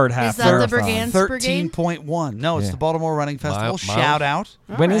distance? hard half Is that the marathon. Brigands Brigade? 13.1. No, it's Yeah. the Baltimore Running Festival. Miles? Shout out.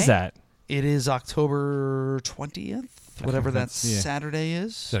 When is that? It is October 20th, whatever that that's- yeah. Saturday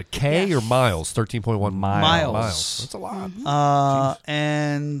Is is. that K or miles? 13.1 Miles. That's a lot.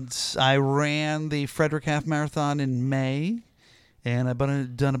 And I ran the Frederick Half Marathon in May, and I've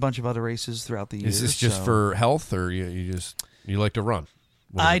done a bunch of other races throughout the year. Is this just so- for health, or you like to run?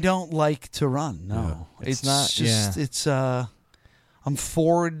 What is I it? don't like to run. No, Yeah. it's It's not- Just yeah. it's. I'm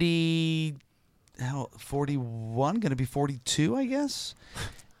 41, going to be 42, I guess.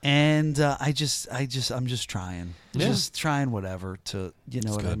 And I'm just trying, just trying whatever to, you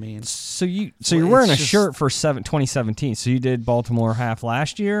know what I mean. So you're Well, wearing a it's just- shirt for 2017. So you did Baltimore half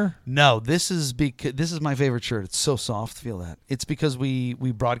last year. No, this is my favorite shirt. It's so soft. Feel that. It's because we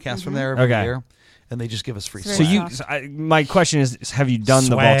broadcast from there every Okay. year, and they just give us free. It's So very swag. my question is, have you done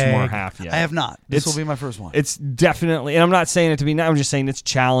the Swag. Baltimore half yet? I have not. This It's- will be my first one. It's definitely, and I'm not saying it to be. I'm just saying it's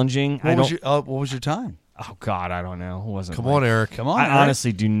challenging. What was your time? Oh God, I don't know. It wasn't. Come like- on, Eric. Come on, I Eric.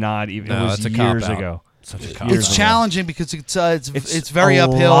 honestly do not even. No, it was it's a years cop-out. ago. Such a cop. Years It's ago. challenging because it's very a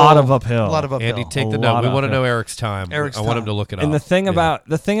uphill. lot of uphill. A lot of uphill. Andy, take A the note. lot We of want to know uphill. Eric's time. Eric's I want him time. to look it up. And the thing Yeah. about He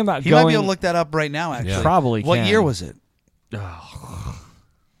going, might be able to look that up right now. Actually, Yeah. probably What can. year was it?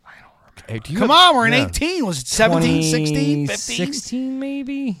 Hey, do you Come have- on, we're in yeah. 18. Was it 17, 16, 15? 16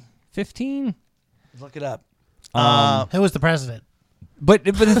 maybe 15. Look it up. Who was the president? But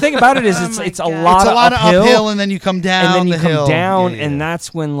the thing about it is, Oh it's my a God. lot It's a of lot uphill, of uphill, and then you come down and then you the come hill. down, Yeah, yeah, and yeah.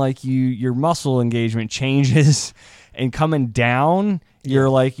 that's when like your muscle engagement changes, and coming down,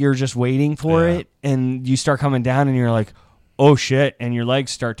 you're just waiting for Yeah. it, and you start coming down, and you're like, oh shit, and your legs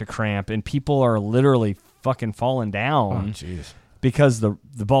start to cramp, and people are literally fucking falling Oh, down. jeez. because the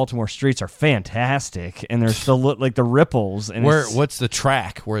Baltimore streets are fantastic, and there's still like the ripples. And what's the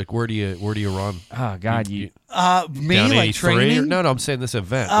track? Where do you run? Oh God, me down like 83? training? No, I'm saying this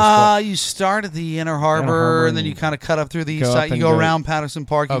event. You start at the Inner Harbor, and then you kind of cut up through the east side. You go around Patterson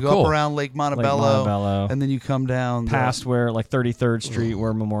Park. You go up around Lake Montebello, and then you come down past where like 33rd Street,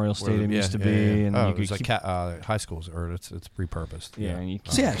 where Memorial Stadium used to be. And it was like high schools, or it's repurposed.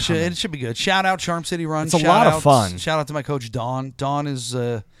 It should be good. Shout out Charm City Run. It's a lot of fun. Shout out to my coach Dawn. Dawn is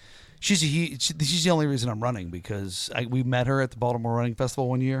she's the only reason I'm running, because we met her at the Baltimore Running Festival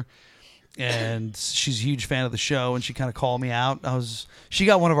one year, and she's a huge fan of the show, and she kind of called me out. She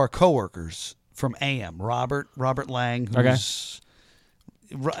got one of our coworkers from AM, Robert Lang, who's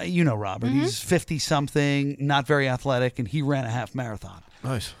you know Robert. Mm-hmm. He's 50 something, not very athletic, and he ran a half marathon.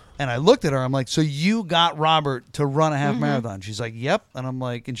 Nice. And I looked at her. I'm like, so you got Robert to run a half Mm-hmm. marathon? She's like, yep. And I'm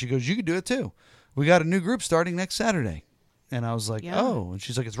like, and she goes, you could do it too. We got a new group starting next Saturday. And I was like, oh. And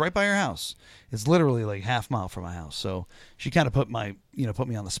she's like, it's right by your house. It's literally like half mile from my house. So she kind of put me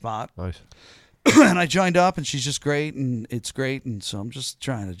on the spot. Nice. And I joined up, and she's just great, and it's great. And so I'm just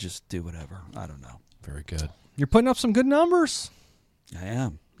trying to just do whatever. I don't know. Very good. You're putting up some good numbers. I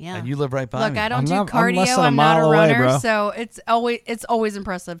am. Yeah. And you live right by Look, me. I don't I'm do not- I'm cardio. less than a I'm not a mile away, runner, bro. so it's always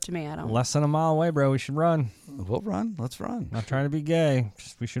impressive to me. I don't. Less than a mile away, bro. We should run. We'll run. Let's run. Not trying to be gay.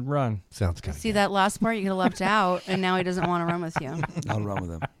 Just we should run. Sounds good. See that last part? You could have left out, and now he doesn't want to run with you. I'll run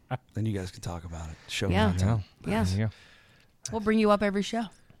with him. Then you guys can talk about it. Show me. Yeah. how to. Yeah. There you go. We'll bring you up every show.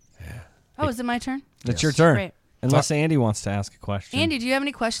 Yeah. Oh, is it my turn? It's your turn. Great. Unless Andy wants to ask a question. Andy, do you have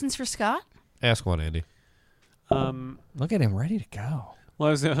any questions for Scott? Ask one, Andy. Look at him, ready to go. Well,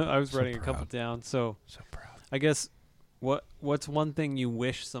 I was writing a couple down. So proud. I guess what's one thing you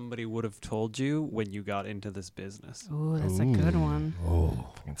wish somebody would have told you when you got into this business? Ooh, that's a good one. Oh,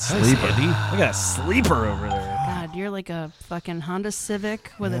 Sleeper. Look at that sleeper over there. God, you're like a fucking Honda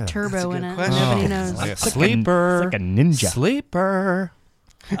Civic with a that's turbo a in good it. question. Nobody knows. Like a It's like sleeper. It's like a ninja. Sleeper.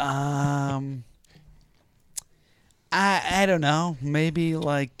 I don't know. Maybe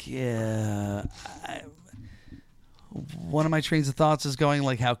like one of my trains of thoughts is going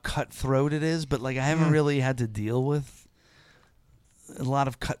like how cutthroat it is, but like I haven't really had to deal with a lot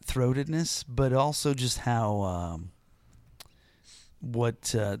of cutthroatedness, but also just how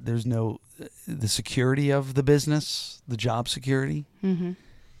there's no the security of the business, the job security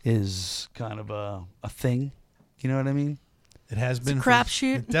is kind of a thing. You know what I mean? It has been It's a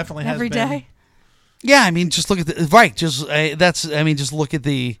crapshoot. It definitely has every been. day. Yeah, I mean, just look at the right. Just just look at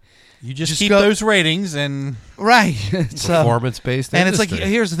the. You just keep those ratings and right. It's performance-based and it's like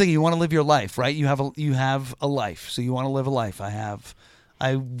industry. here's the thing: you want to live your life, right? You have a life, so you want to live a life.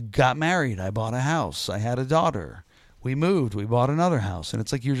 I got married. I bought a house. I had a daughter. We moved. We bought another house, and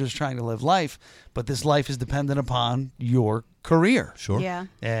it's like you're just trying to live life, but this life is dependent upon your career. Sure. Yeah.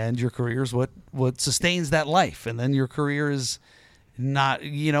 And your career is what sustains that life, and then your career is not.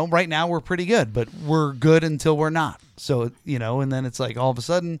 Right now we're pretty good, but we're good until we're not. So and then it's like all of a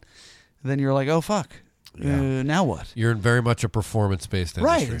sudden. Then you're like, oh, fuck. Yeah. Now what? You're in very much a performance-based industry.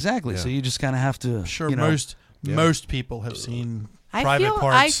 Right, exactly. Yeah. So you just kind of have to. Sure, most most people have seen I private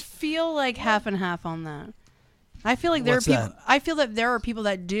parts. I feel like half and half on that. I feel like there What's are people. that? I feel that there are people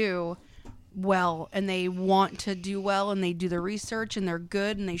that do well, and they want to do well, and they do the research, and they're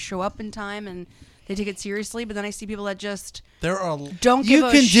good, and they show up in time, and they take it seriously. But then I see people that just There are don't You give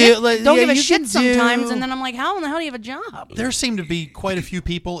a can shit. do- like, don't yeah, give a you shit can sometimes, do- and then I'm like, how in the hell do you have a job? there seem to be quite a few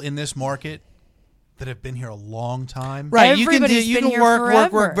people in this market that have been here a long time. Right, Everybody's you been can here work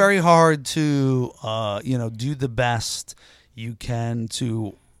forever. very hard to do the best you can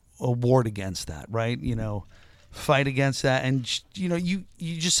to award against that, right? Fight against that, and you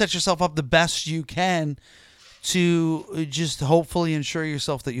just set yourself up the best you can to just hopefully ensure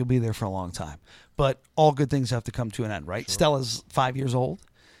yourself that you'll be there for a long time. But all good things have to come to an end, right? Sure. Stella's 5 years old,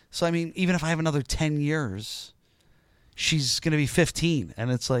 so I mean, even if I have another 10 years, she's going to be 15,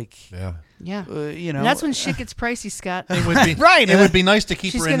 and it's like, Yeah. And that's when shit gets pricey, Scott. It would be Right, It would be nice to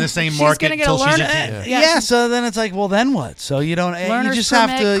keep She's her in gonna- the same she's market gonna get a until she's a learner- teen. Yeah. So then it's like, well, then what? So you don't. You Learner's just have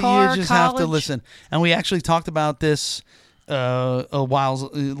permit, to. car, You just have to college. listen. And we actually talked about this a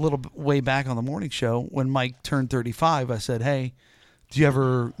little way back on the morning show when Mike turned 35. I said, "Hey, do you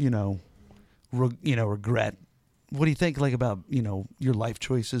ever, regret? What do you think, like about your life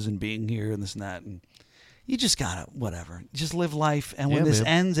choices and being here and this and that? And you just gotta whatever. Just live life. And when Yeah, this man.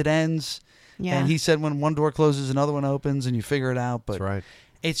 ends, it ends. Yeah. And he said, when one door closes, another one opens, and you figure it out. But That's right.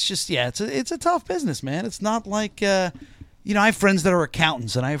 it's just it's a tough business, man. It's not like I have friends that are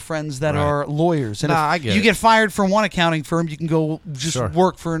accountants, and I have friends that are lawyers. And I if get you it. get fired from one accounting firm, you can go just Sure.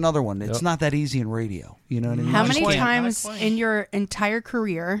 work for another one. It's Yep. not that easy in radio. You know what I mean? How You many just can't. times in your entire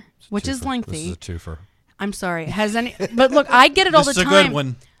career, which is lengthy? This is a twofer. I'm sorry. Has any? But look, I get it all the This is time. a good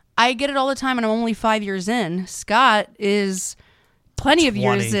one. I get it all the time, and I'm only 5 years in. Scott is plenty of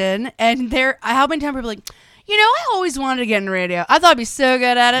years 20. in, and how many times people are like, I always wanted to get in radio. I thought I'd be so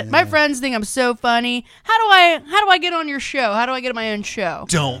good at it. My friends think I'm so funny. How do I get on your show? How do I get on my own show?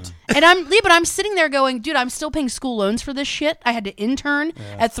 Don't. And I'm sitting there going, dude, I'm still paying school loans for this shit. I had to intern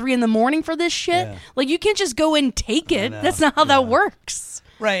at 3 a.m. for this shit. Yeah. Like, you can't just go and take it. That's not how that works.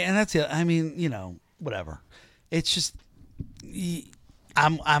 Right, and that's it. I mean, whatever. It's just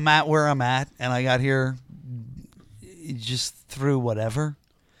I'm at where I'm at, and I got here just through whatever,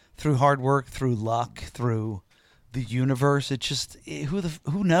 through hard work, through luck, through the universe. It's just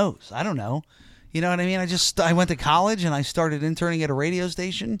who knows? I don't know. You know what I mean? I went to college and I started interning at a radio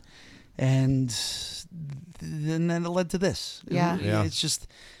station, and then it led to this. Yeah. It's just.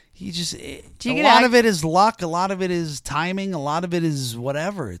 A get lot of it is luck. A lot of it is timing. A lot of it is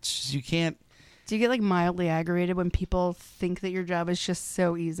whatever. It's just, you can't. Do you get like mildly aggravated when people think that your job is just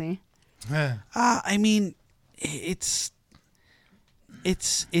so easy? I mean, it's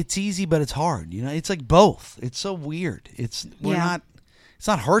easy, but it's hard. It's like both. It's so weird. It's not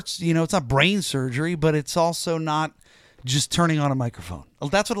hurts. It's not brain surgery, but it's also not just turning on a microphone.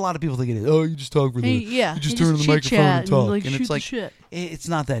 That's what a lot of people think it is. Oh, you just talk for the. You just turn on the microphone and talk, and it's like shit. it's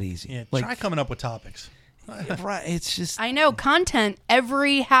not that easy. Yeah, like, try coming up with topics. Right. It's just. I know content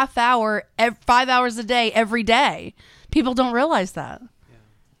every half hour, 5 hours a day, every day. People don't realize that.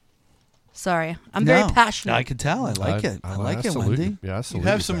 Sorry, I'm very passionate. I can tell. I like it. I like it, absolutely. Wendy. Yeah, You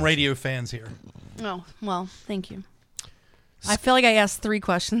absolutely. have some radio fans here. Oh, well, thank you. I feel like I asked 3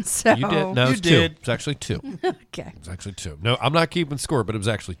 questions. So. You did. No, You it's did. two. It's actually 2. Okay. It's actually 2. No, I'm not keeping score, but it was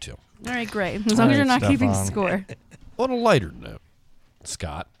actually 2. All right, great. As long as you're not keeping score. On a lighter note,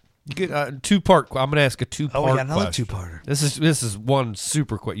 Scott, you get a 2-part. I'm going to ask a 2-part. Oh, we got another question. 2-parter. This is one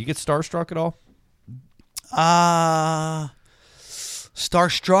super quick. You get starstruck at all?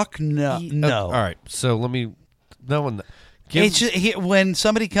 Starstruck? No. All right. So let me. No one. It's just, when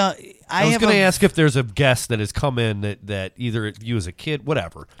somebody comes. I was going to ask if there's a guest that has come in that either you as a kid,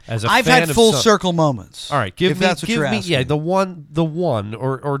 whatever, as a I've fan had of full some- circle moments. All right, if that's what you're asking. Yeah, the one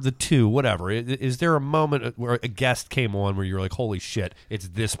or the 2, whatever. Is there a moment where a guest came on where you're like, holy shit, it's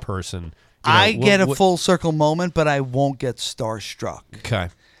this person? I get a full circle moment, but I won't get starstruck. Okay.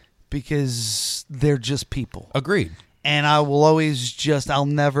 Because they're just people. Agreed. And I will always I'll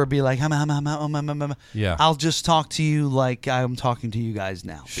never be like, yeah. I'll just talk to you like I'm talking to you guys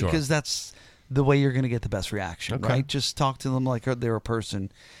now. Sure. Because that's the way you're going to get the best reaction, Okay. right? Just talk to them like they're a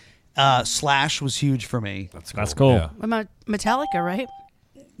person. Slash was huge for me. That's cool. Yeah. What about Metallica, right?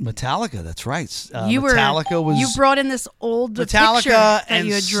 Metallica, that's right. Metallica was. You brought in this old picture Metallica that and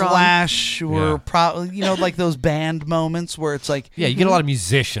you had drawn. Slash were probably like those band moments where it's like Yeah, you get a lot of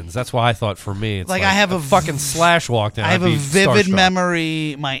musicians. That's why I thought for me, it's Like, I have a fucking Slash walked in. I have I'd a be vivid starstruck.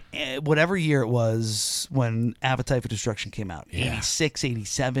 memory. My whatever year it was when Appetite for Destruction came out, 86,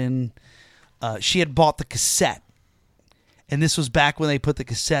 87. She had bought the cassette. And this was back when they put the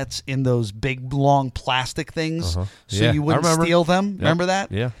cassettes in those big, long plastic things so Yeah, you I wouldn't remember. steal them. Yep. Remember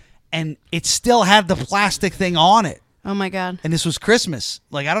that? Yeah. And it still had the plastic thing on it. Oh, my God. And this was Christmas.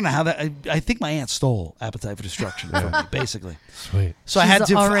 Like, I don't know how that... I think my aunt stole Appetite for Destruction from me, basically. Sweet. So I had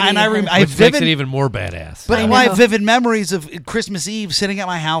to... already And I ahead. have Which makes vivid... it even more badass. But I I have know. vivid memories of Christmas Eve sitting at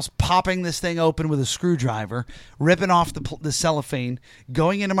my house, popping this thing open with a screwdriver, ripping off the cellophane,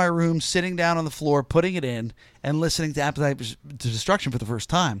 going into my room, sitting down on the floor, putting it in, and listening to Appetite to Destruction for the first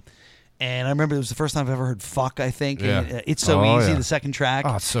time. And I remember it was the first time I've ever heard "fuck." I think Yeah. and It's So Oh, Easy, yeah. the second track.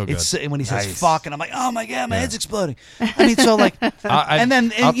 Oh, it's so good. When he says Nice. "fuck," and I'm like, "Oh my god, my head's exploding." I mean, so like, and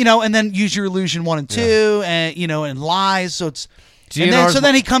then Use Your Illusion 1 and 2, and and Lies. So it's. And then, so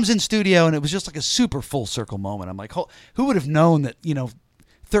then he comes in studio, and it was just like a super full circle moment. I'm like, who would have known that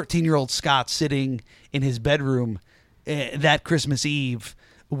 13-year-old Scott sitting in his bedroom that Christmas Eve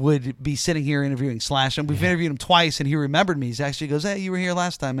would be sitting here interviewing Slash, and we've interviewed him twice, and he remembered me. He actually goes, "Hey, you were here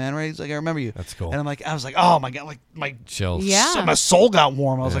last time, man, right?" He's like, "I remember you." That's cool. And I was like, "Oh my god!" Like my chills. Yeah. my soul got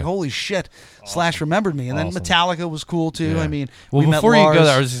warm. I was like, "Holy shit!" Slash remembered me, and then Metallica was cool too. Yeah. I mean, well, we before met you Lars. go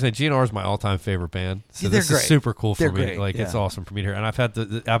there, I was just saying, GNR is my all-time favorite band. So They're this great. is super cool for They're me. great, Like, it's yeah. awesome for me to hear. And I've had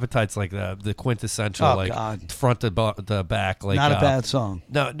the Appetite's like the quintessential, Oh, like God. front to back. Like Not a bad song.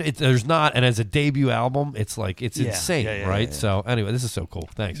 No, there's not. And as a debut album, it's like it's Yeah. insane, Yeah, right? yeah. So anyway, this is so cool.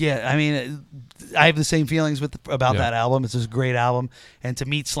 Thanks. Yeah, I mean, I have the same feelings about that album. It's this great album, and to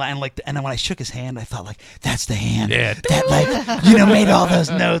meet Sly, and and then when I shook his hand, I thought like, that's the hand that made all those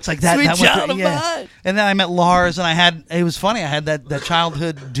notes like that. Sweet that child was of mine. And then I met Lars, and it was funny. I had that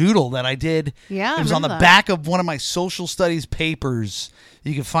childhood doodle that I did. Yeah, it was I on the remember that. back of one of my social studies papers.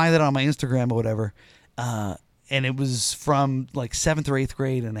 You can find it on my Instagram or whatever. And it was from like 7th or 8th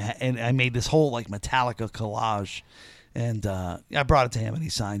grade, and I made this whole like Metallica collage, and I brought it to him, and he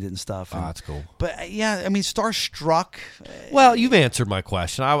signed it and stuff. And, that's cool. But yeah, I mean, Starstruck. Well, you've answered my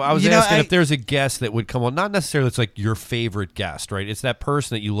question. I was asking I- if there's a guest that would come on, not necessarily it's like your favorite guest, right? It's that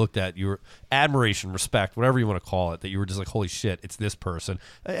person that you looked at, your admiration, respect, whatever you want to call it, that you were just like, holy shit, it's this person.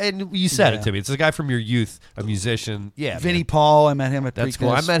 And you said it to me. It's a guy from your youth, a musician. Yeah, Vinnie Paul. I met him at That's Preakness, cool.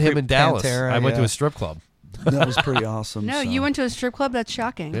 I met him in Dallas. Pantera, I went to yeah. a strip club. That was pretty awesome. No, so. you went to a strip club? That's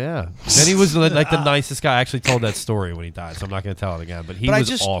shocking. Yeah. Then he was like the nicest guy. I actually told that story when he died, so I'm not going to tell it again. But he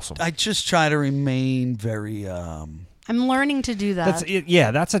was awesome. I just try to remain very. I'm learning to do that.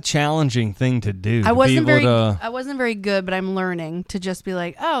 That's a challenging thing to do. I wasn't very good, but I'm learning to just be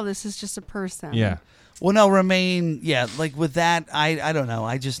like, oh, this is just a person. Yeah. Well, no, remain. Yeah, like with that, I don't know.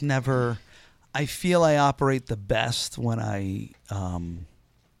 I just never. I feel I operate the best when I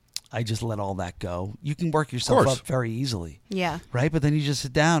just let all that go. You can work yourself up very easily. Yeah. Right? But then you just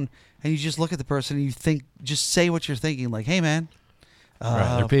sit down and you just look at the person and you think, just say what you're thinking. Like, hey, man.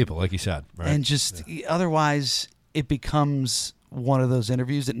 Right, they're people, like you said. Right. And just otherwise, it becomes one of those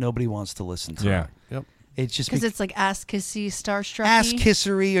interviews that nobody wants to listen to. Yeah. Yep. It's just because it's like ass kissy, starstruck. ass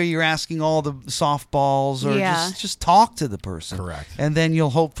kissery, or you're asking all the softballs, or just talk to the person. Correct. And then you'll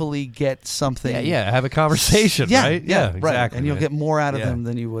hopefully get something. Yeah, have a conversation, right? Yeah, exactly. right. And you'll man. get more out of them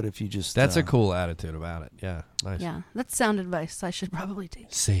than you would if you just. That's a cool attitude about it. Yeah, nice. Yeah, that's sound advice I should probably take.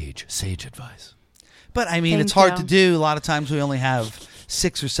 Sage advice. But I mean, it's hard to do. A lot of times we only have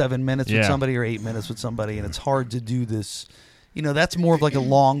 6 or 7 minutes with somebody, or 8 minutes with somebody, and it's hard to do this. You know, that's more of like a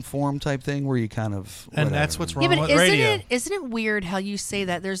long form type thing where you kind of. And whatever. that's what's wrong but with isn't radio. Isn't it weird how you say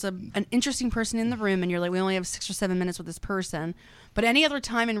that there's an interesting person in the room and you're like, we only have 6 or 7 minutes with this person, but any other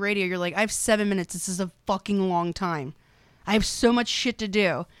time in radio you're like, I have 7 minutes. This is a fucking long time. I have so much shit to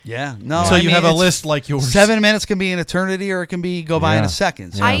do. Yeah, no. So I you mean, have a it's- list like yours. 7 minutes can be an eternity, or it can be go by in a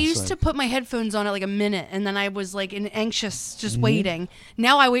second. So I it's used like- to put my headphones on at like a minute, and then I was like anxious, just Mm-hmm. waiting.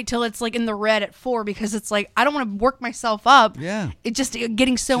 Now I wait till it's like in the red at 4 because it's like I don't want to work myself up. Yeah, it just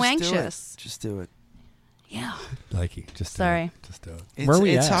getting so Just do it. anxious. Just do it. Yeah. Likey, just Sorry. do it. Just do it. It's, Where are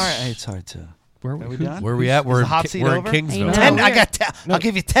we it's at? hard. It's hard to. Where Are we done? Where are we at? Is We're the in hot seat we're in over? Kingsville. 10. I got. I'll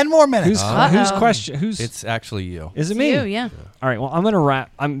give you 10 more minutes. Whose question? It's actually you. Is it It's me? you, yeah. All right. Well, I'm gonna wrap.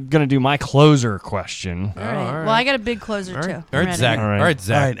 I'm gonna do my closer question. All right. Well, I got a big closer too. I'm All right, ready. Zach. All right. All right,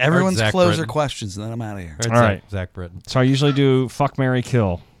 Zach. All right, everyone's Zach closer Britton. questions, and then I'm out of here. All All right. Zach Britton. So I usually do fuck, marry,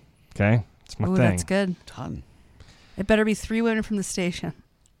 kill. Okay, it's my Ooh, thing. that's good. Ton. It better be 3 women from the station.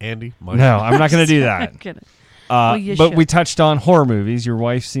 Andy. Mike. No, I'm not gonna do that. I'm kidding. Well, you but should. we touched on horror movies. Your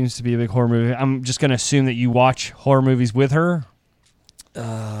wife seems to be a big horror movie. I'm just gonna assume that you watch horror movies with her.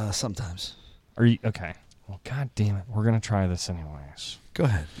 Sometimes. Are you okay? Well, god damn it, we're gonna try this anyways. Go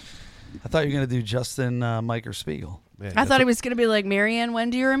ahead. I thought you were going to do Justin, Mike, or Spiegel. Man, I thought it was going to be like Marianne,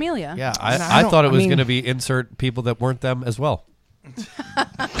 Wendy, or Amelia. Yeah, I I thought it was mean- going to be insert people that weren't them as well.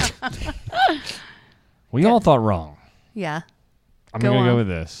 We all thought wrong. Yeah. I'm Go gonna go on. with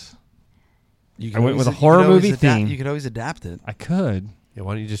this. You I went with a you horror could always movie theme. You could always adapt it. I could. Yeah,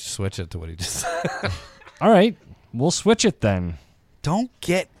 why don't you just switch it to what he just said? All right, we'll switch it then.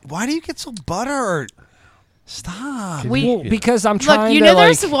 Why do you get so butthurt? Stop. Well, because I'm Look, trying you to know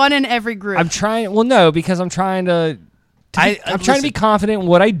there's like, one in every group. I'm trying. Well, no, because I'm trying to. I'm trying to be listen. confident in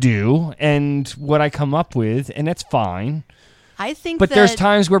what I do and what I come up with, and that's fine. I think But that there's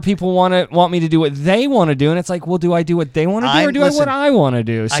times where people want me to do what they want to do, and it's like, well, do I do what they want to do, or do listen, I what I want to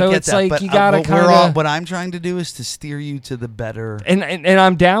do? I So get it's that, like but, you gotta what kind of. What I'm trying to do is to steer you to the better. And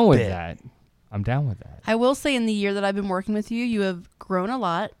I'm down with bit. that. I'm down with that. I will say in the year that I've been working with you, you have grown a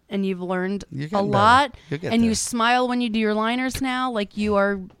lot and you've learned You're a getting lot. better. You'll get And there. you smile when you do your liners now. Like you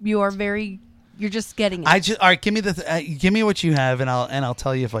are very. You're just getting it. All right. Give me give me what you have, and I'll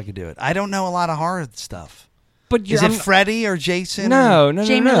tell you if I could do it. I don't know a lot of horror stuff. But Is it Freddie or Jason? No.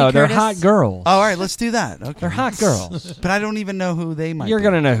 Jamie Lee They're Curtis? hot girls. Oh, all right. Let's do that. Okay. They're hot girls. But I don't even know who they might. You're be.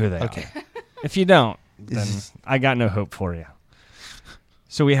 gonna know who they Okay. are. If you don't, then I got no hope for you.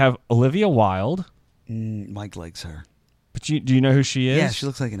 So we have Olivia Wilde. Mike likes her. But do you know who she is? Yeah, she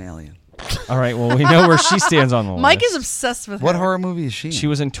looks like an alien. All right. Well, we know where she stands on the list. Mike is obsessed with What her. horror movie is she in? She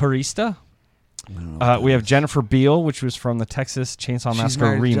was in Tourista. I don't know what We that have is. Jennifer Beal, which was from the Texas Chainsaw She's Massacre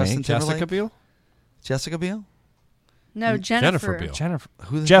married to remake. Justin Timberlake? Jessica Biel? Jessica Biel? No, Jennifer Beal. Jennifer.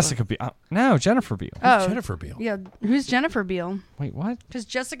 Who the Jessica Biel. No, Jennifer Biel. Oh, Jennifer Beal. Yeah, who's Jennifer Beal? Wait, what? Because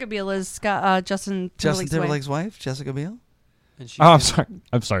Jessica Biel is Scott, Justin Timberlake's wife, Jessica Biel. Oh,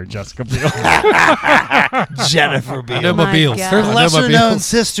 I'm sorry, Jessica Biel. Jennifer Beal. No mobiles. Her lesser-known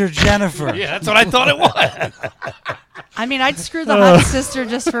sister, Jennifer. Yeah, that's what I thought it was. I mean, I'd screw the hot sister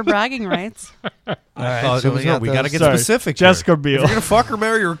just for bragging rights. All right, Oh, so we got to get Sorry, specific. Jessica here. Biel. If you're gonna fuck her,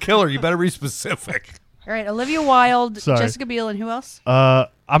 marry her, or kill her, you better be specific. All right, Olivia Wilde, Sorry. Jessica Biel, and who else? I'm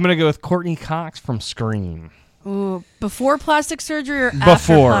gonna go with Courtney Cox from Scream. Ooh, before plastic surgery or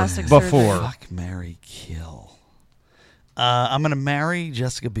after plastic surgery? Fuck, marry, kill. I'm gonna marry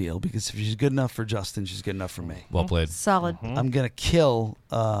Jessica Biel because if she's good enough for Justin, she's good enough for me. Well played. Solid. I'm gonna kill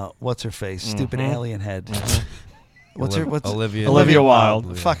what's her face, stupid alien head. What's Olivia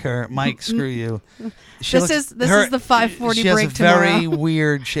Wilde. Fuck her, Mike. Screw you. This is the 5:40 she break has a very tomorrow.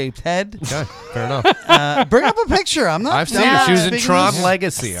 weird shaped head. Okay, fair enough. Bring up a picture. I'm not. I've seen her. She was in speaking Tron this.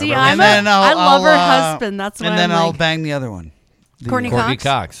 Legacy. See, I remember. I love her husband. That's why and then I'm I'll like, bang the other one. Courtney Courtney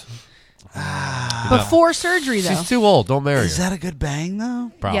Cox. Cox. Before surgery, though. She's too old. Don't marry Is her. that a good bang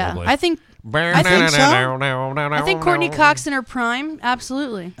though? Probably. Yeah, I think Courtney Cox in her prime,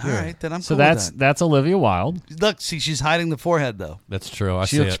 absolutely. All right, then I'm So cool with that's Olivia Wilde. that. Look, see, she's hiding the forehead though. That's true. I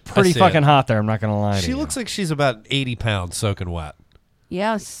She see looks it. pretty I see fucking it. hot there. I'm not gonna lie to She you. looks like she's about 80 pounds soaking wet.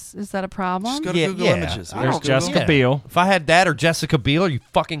 Yes, is that a problem? Just go to Google Images. There's Google. Jessica Biel. If I had that or Jessica Biel, are you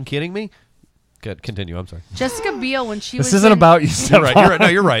fucking kidding me? Good. Continue. I'm sorry. Jessica Biel when she This was isn't in, about you, You're Stefan. right. You're right. No,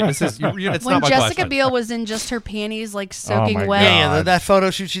 you're right. This is. It's when not my Jessica question. Biel was in just her panties like my soaking wet. Yeah, that photo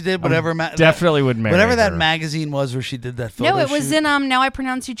shoot she did, whatever. Definitely would marry whatever that her. magazine was where she did that photo No, it was shoot. in Now I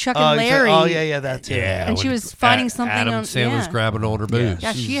Pronounce You Chuck Oh, and Larry. that's it. Yeah, And she when was finding something Adam on Sandler's grabbing older boobs.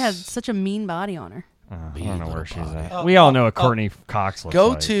 Yeah, she had such a mean body on her. I don't know where she's at. We all know what Courtney Cox looks Go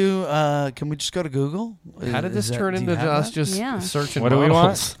like. to. Can we just go to Google? How did this turn into us just searching? What do we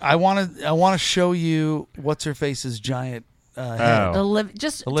models? want? I want to show you what's her face's giant head.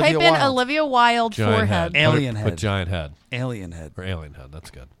 Just Olivia type in Wilde. Olivia Wilde Giant forehead. head. Alien Put head. giant head. Alien head. Or alien head.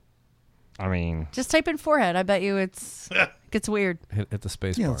 That's good. I mean, Just type in forehead. I bet you it gets weird. Hit the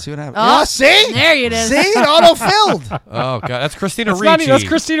space Yeah, bar. let's see what happens. Oh, see? there it is. See? It auto-filled. Oh god, that's Christina that's, Ricci. that's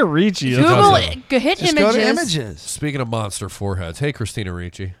Christina Ricci. That's Google awesome. it. Hit Just images. go to images. Speaking of monster foreheads, hey Christina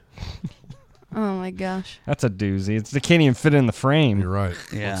Ricci. Oh my gosh. That's a doozy. It can't even fit in the frame. You're right.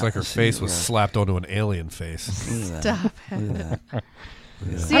 Yeah, Looks like her see, face was yeah. slapped onto an alien face. Stop Look at that.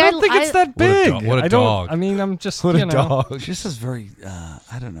 See, I don't think it's that What a big. dog. What a I don't- dog. I mean, I'm just What you a know, dog. She just has very.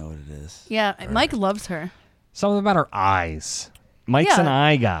 I don't know what it is. Yeah, Mike loves her. Something about her eyes. Mike's Yeah. an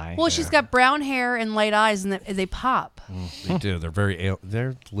eye guy. Well, she's got brown hair and light eyes, and they pop. They do. They're very.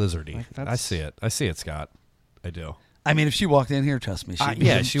 They're lizardy. Like, I that's- see it. I see it, Scott. I do. I mean, if she walked in here, trust me, she'd be,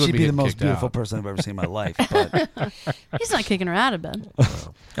 yeah, she would she'd be be the getting most kicked beautiful out. person I've ever seen in my life. But He's not kicking her out of bed. all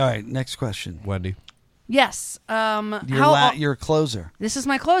right, next question. Wendi. Yes. Your closer. This is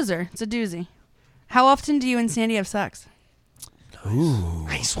my closer. It's a doozy. How often do you and Sandy have sex? Ooh,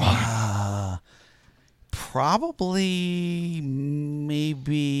 nice one. Probably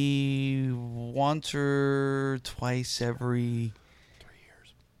maybe once or twice every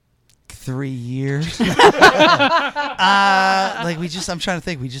 3 years. Like I'm trying to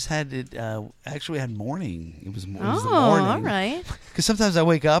think. We just had it. Actually, we had morning. It was the morning. All right. Because sometimes I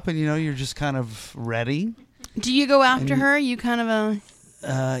wake up and you're just kind of ready. Do you go after her? You kind of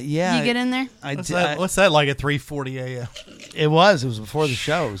Yeah. You get in there. What's that like at 3:40 a.m.? It was before the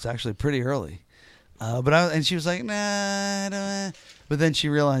show. It was actually pretty early. And she was like, nah, I don't. But then she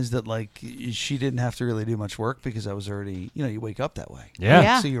realized that like she didn't have to really do much work because I was already, you wake up that way.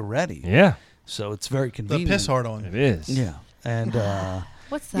 Yeah. So you're ready. Yeah. So it's very The convenient. piss hard on. It is. Yeah. And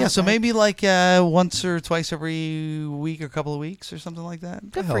What's that? yeah, so like? maybe like once or twice every week or couple of weeks or something like that.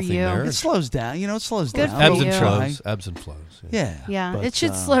 Good for healthy you. marriage. It slows down. It slows Good down. for Ebbs you. and Try. flows. Ebbs and flows. Yeah. Yeah, but, it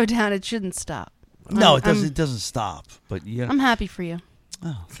should slow down. It shouldn't stop. No, I'm- it doesn't stop. But I'm happy for you.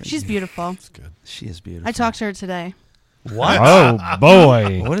 Oh, thank She's you. beautiful. That's good. She is beautiful. I talked to her today. What? Oh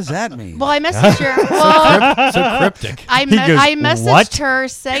boy. What does that mean? Well, I messaged her. Well, So cryptic. I He goes, messaged "What?" her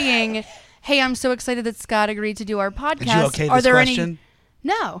saying, "Hey, I'm so excited that Scott agreed to do our podcast. Did you okay Are this there question? any?"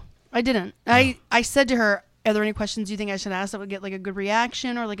 No, I didn't. I said to her, "Are there any questions you think I should ask that would get like a good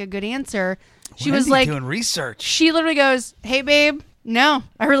reaction or like a good answer?" She was Wendy like, doing research. she literally goes, "Hey, babe, no,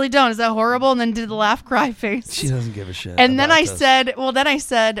 I really don't. Is that horrible?" And then did the laugh cry face. She doesn't give a shit. And then about I this.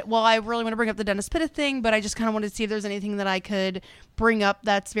 said, well, I really want to bring up the Dennis Pitta thing, but I just kind of wanted to see if there's anything that I could bring up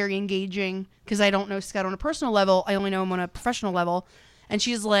that's very engaging because I don't know Scott on a personal level. I only know him on a professional level. And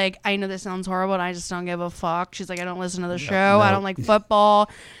she's like, I know this sounds horrible, and I just don't give a fuck. She's like, I don't listen to the show. I don't like football.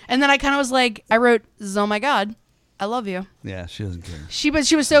 And then I kind of was like, I wrote, oh my God. I love you. Yeah, she doesn't care. She was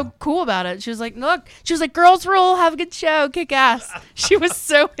so cool about it. She was like, look, she was like, girls rule, have a good show, kick ass. She was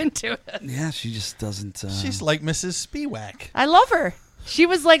so into it. Yeah, she just doesn't. She's like Mrs. Spiewak. I love her. She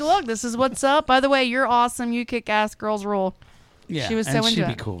was like, look, this is what's up. By the way, you're awesome. You kick ass, girls rule. Yeah, she was so and into she'd it.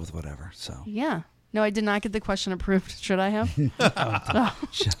 be cool with whatever. So Yeah. No, I did not get the question approved. Should I have?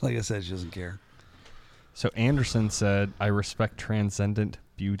 like I said, she doesn't care. So Anderson said, "I respect transcendent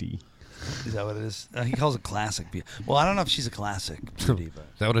beauty." Is that what it is? He calls it classic beauty. Well, I don't know if she's a classic beauty, but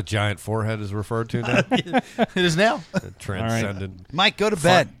Is that what a giant forehead is referred to now? It is now. Transcendent. Mike, go to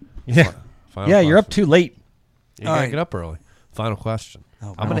bed. Yeah, Final yeah, you're up question. too late. You All gotta right. get up early. Final question.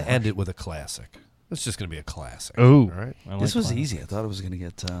 Oh, I'm going to final end it with a classic. It's just going to be a classic. Ooh. All right. This was easy. I thought it was going to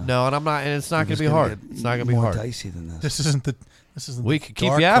get. No, and I'm not. And it's not going to be gonna hard. get It's not going to be more hard. dicey than this. This isn't the. This isn't. We the could keep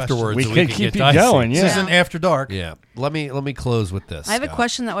dark you question. afterwards. We so could can keep get you dicey. going, This yeah. isn't after dark. Yeah. Let me close with this. I have a Scott.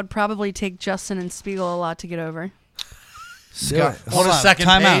 question that would probably take Justin and Spiegel a lot to get over. Scott, Hold On a on. second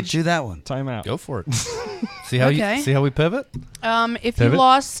Time out. page. Do that one. Time out. go for it. See how Okay. you see how we pivot? If Pivot? you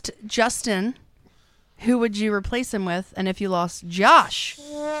lost Justin, who would you replace him with? And if you lost Josh,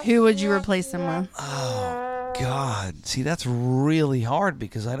 who would you replace him with? God, see, that's really hard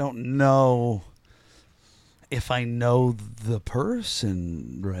because I don't know if I know the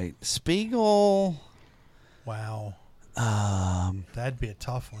person, right? Spiegel. Wow. That'd be a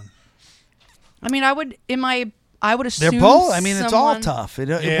tough one. I mean, I would assume They're both. I mean, it's all someone- tough. It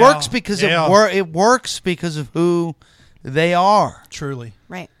Yeah, works because yeah. it works because of who they are, Truly.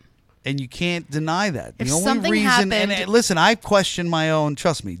 Right. and you can't deny that. If the only something reason, happened- and listen, I question my own.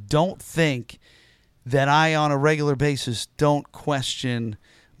 Trust me, don't think that I, on a regular basis, don't question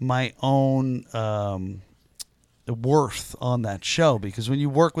my own worth on that show, because when you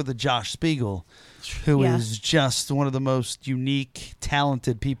work with a Josh Spiegel, who Yeah. is just one of the most unique,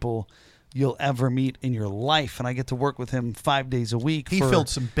 talented people you'll ever meet in your life, and I get to work with him 5 days a week. He filled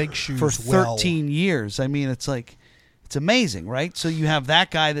some big shoes for well. 13 years. I mean, it's like, it's amazing, right? So you have that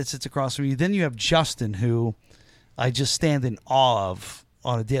guy that sits across from you. Then you have Justin, who I just stand in awe of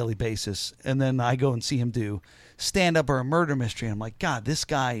on a daily basis. And then I go and see him do stand-up or a murder mystery. And I'm like, God, this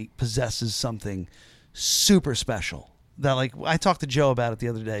guy possesses something super special. That, like, I talked to Joe about it the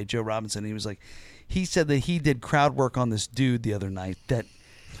other day, Joe Robinson. And he was like, he said that he did crowd work on this dude the other night, that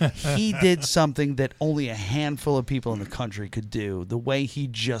he did something that only a handful of people in the country could do. The way he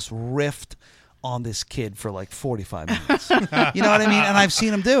just riffed on this kid for like 45 minutes. You know what I mean? And I've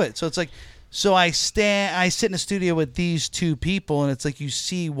seen him do it. So it's like, so I sit in a studio with these two people, and it's like you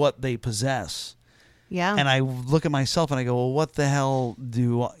see what they possess. Yeah. And I look at myself and I go, well, what the hell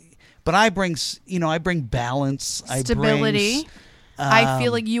do I? But I bring balance. Stability. I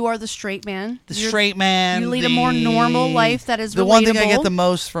feel like you are the straight man. The straight man. You lead a more normal life that is the relatable. one thing I get the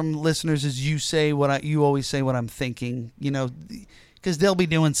most from listeners is you always say what I'm thinking. You know, because they'll be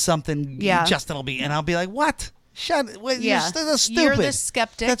doing something. Yeah. Justin will be, and I'll be like, what? What? Yeah. That's stupid. You're the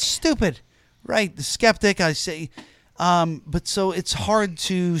skeptic. That's stupid. Right. The skeptic. I say. But so it's hard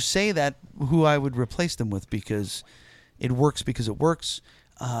to say that who I would replace them with, because it works because it works.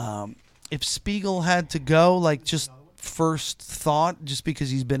 If Spiegel had to go, like, just first thought, just because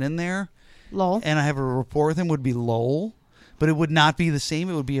he's been in there, lol, and I have a rapport with him, would be lol, but it would not be the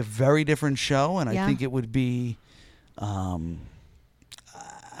same. It would be a very different show, and I think it would be, I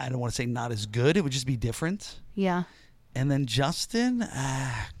don't want to say not as good. It would just be different. Yeah. And then Justin,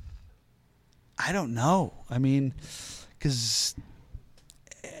 I don't know. I mean, because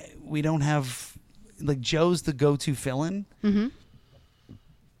we don't have, like, Joe's the go-to fill-in. Mm-hmm.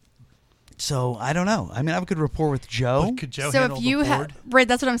 So I don't know. I mean, I have a good rapport with Joe. But could Joe So handle if you the had, board? right,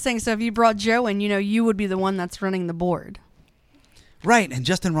 that's what I'm saying. So if you brought Joe in, you would be the one that's running the board. Right, and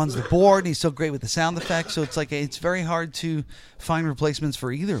Justin runs the board, and he's so great with the sound effects, so it's like it's very hard to find replacements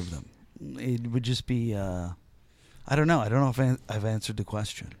for either of them. It would just be, I don't know. I don't know if I've answered the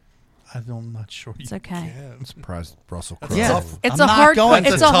question. I'm not sure. It's okay. I'm surprised Russell Crowe. Yeah, It's I'm a not hard. going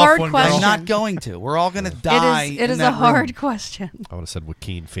It's to. a hard one, question. I'm not going to. We're all going to die. It is in a that hard room. question. I would have said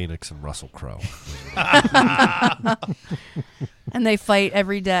Joaquin Phoenix and Russell Crowe. And they fight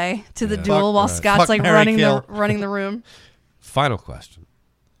every day to the Yeah. duel while Fuck, Scott's Fuck, like Mary, running kill. the room. Final question.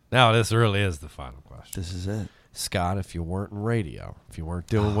 Now, this really is the final question. This is it. Scott, if you weren't in radio, if you weren't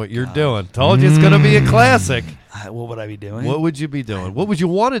doing what you're doing, told you it's going to be a classic. What would I be doing? What would you be doing? What would you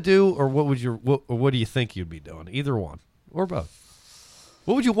want to do, or what do you think you'd be doing? Either one or both.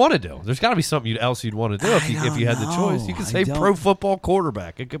 What would you want to do? There's got to be something else you'd want to do if you had the choice. You could say pro football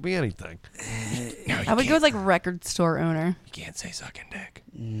quarterback. It could be anything. I would go with like record store owner. You can't say sucking dick.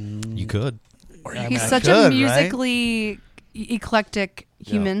 You could. He's such a musically eclectic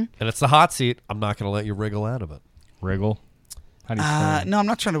human. And it's the hot seat. I'm not going to let you wriggle out of it. Wriggle. How do you spell it? No, I'm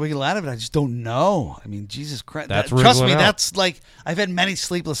not trying to wiggle out of it. I just don't know. I mean, Jesus Christ. That's trust me, wriggling out. that's like, I've had many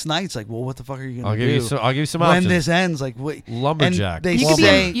sleepless nights. Like, well, what the fuck are you going to do? I'll give you some when options. this ends. Like, wait. Lumberjack. And they You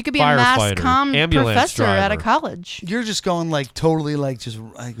say, could be a mass firefighter, comm ambulance professor at a driver. college. you're just going like totally like just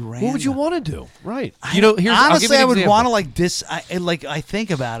like random. What would you want to do? Right. I- You know, here's I'll give honestly, you an I would example. want to like this. I think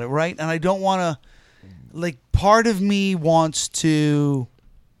about it, right? And I don't want to. Like, part of me wants to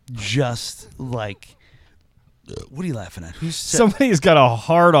just like. What are you laughing at? Who's Somebody's got a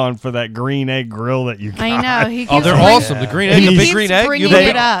hard on for that green egg grill that you got. I know. He Oh, keeps they're bring- awesome. The green egg. You have a He big keeps green egg. bringing You have a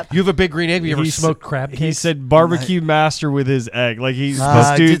it up. You have a big green egg. You ever He smoked crab cakes? He said barbecue master with his egg. Like he's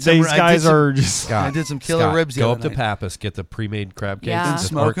I dude. did some- These I did guys some- are just. I did some killer Scott, ribs. the Go other up to night. Pappas, get the pre-made crab cakes, Yeah. just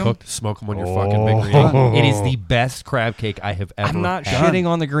Smoke 'em? cooked. Smoke them on your fucking big green egg. It is the best crab cake I have ever. I'm not had. shitting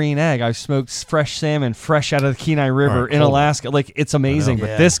on the green egg. I've smoked fresh salmon, fresh out of the Kenai River Alright, in hold on. Alaska. Like it's amazing. Yeah.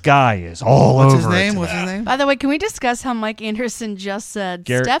 But this guy is all What's over his name? it. What's his name? By the way, can we discuss how Mike Anderson just said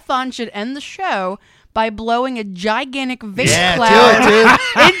Garrett- Stefan should end the show by blowing a gigantic vape Yeah, cloud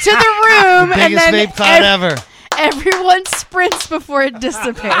do it, into the room, and Biggest then vape cloud ever. everyone sprints before it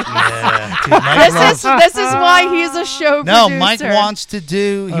dissipates. Yeah, dude, Mike loves- This is why he's a show No, producer. Mike wants to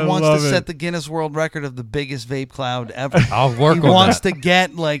do. He I wants love to it. set the Guinness World Record of the biggest vape cloud ever. I'll work He on wants that. to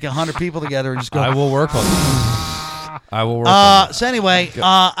get like 100 people together and just go. I will work on that. I will work on that. So anyway,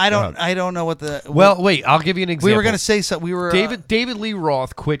 I don't know what the. Well, wait. I'll give you an example. we were gonna say something. We were David Lee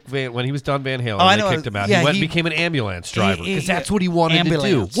Roth quit when he was done Van Halen. I They know. kicked him out. Yeah, he went he- and became an ambulance driver he- because that's what he wanted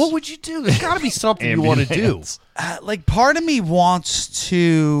ambulance. to do. What would you do? There's got to be something you want to do. Ambulance. like part of me wants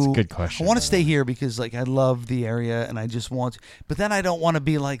to. It's a good question. I want to stay here because like I love the area and I just want. But then I don't want to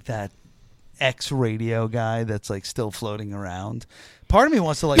be like that X radio guy that's like still floating around. Part of me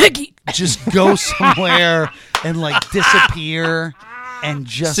wants to like just go somewhere and like disappear and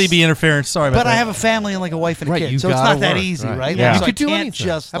just CB interference. Sorry about But that. I have a family and like a wife and a Right, kid, you so it's gotta not that work, easy, right. right? Yeah. Like, You so could I do can't anything.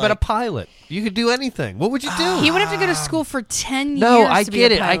 just How about a like- pilot? You could do anything. What would you do? He would have to go to school for 10 years. No, I to be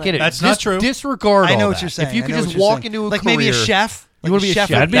get a it. I pilot. get it. That's not true. Disregard. I know all what that. you're saying. If you I could know just what you're walk saying. into a like career, maybe a chef. You want to be a chef?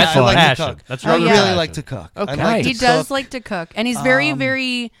 That'd be Yeah, fun. I like to Passion. cook. That's I your really passion. like to cook. Okay. I like He to does cook. like to cook, and he's very,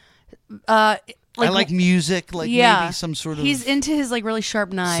 very. I like music, like yeah, maybe some sort of. He's into his like really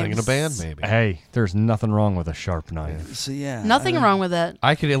sharp knives. Sing in a band, maybe. Hey, there's nothing wrong with a sharp knife. So yeah, Nothing wrong with it.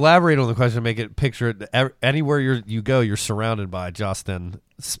 I could elaborate on the question, make it picture it. Anywhere you go, you're surrounded by Justin,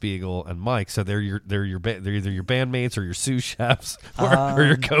 Spiegel, and Mike. So they're either your bandmates or your sous chefs or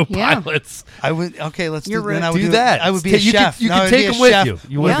your co-pilots. I would let's You're do, right. then I would Do that. I would be You a could- chef. you No, could I'd take be a them with chef. you.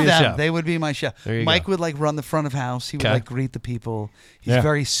 You would be a them. chef. They would be my chef. There you Mike go. would like run the front of house. He would Okay. like greet the people. He's Yeah.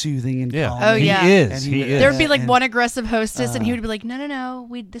 very soothing and Yeah. calm. Oh, yeah. He is. And He is. There would be like and- one aggressive hostess, and he would be like, "No,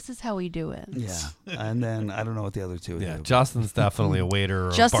 this is how we do it." Yeah, and then I don't know what the other two would Yeah, do. Justin's definitely a waiter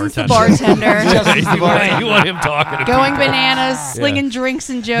or Justin's a the bartender. bartender, Justin's the bartender. You want him talking to going people. bananas, slinging drinks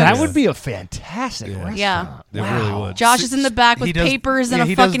and jokes. That would be a fantastic restaurant. Yeah. It really would. Josh is in the back He with does- papers and yeah, a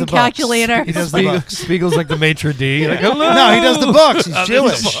he does fucking the books. calculator. He does the Spiegel, books. Spiegel's like the maitre d'. Like, hello. No, he does the books. He's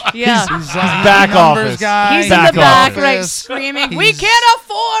Jewish. Yeah. He's back numbers office. guy. He's in Back the back, office. right, screaming, "We He's- can't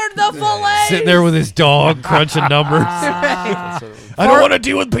afford the fillet!" Sitting there with his dog crunching numbers. Right. I don't want to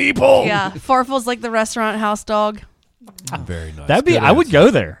deal with people. Yeah, Farfel's like the restaurant house dog. Very nice. That'd be. Good I would answer.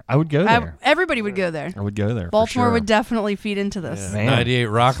 go there. I would go there. Everybody would go there. I would go there. for Baltimore sure. would definitely feed into this. Man. 98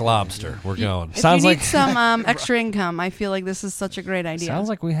 Rock Lobster. We're going. If Sounds you need like- some extra income, I feel like this is such a great idea. Sounds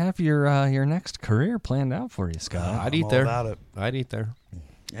like we have your next career planned out for you, Scott. I'd I'm eat all there. about it. I'd eat there.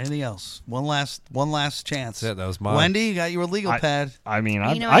 Anything else? One last chance. That's it. That was mine. Wendy, you got your legal pad. I mean,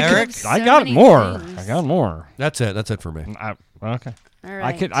 You know, I, I could- have so I got many more. things. I got more. That's it. That's it for me. Okay. All I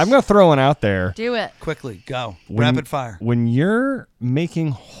right. could. I'm gonna throw one out there. Do it. Quickly, go. When- Rapid fire. When you're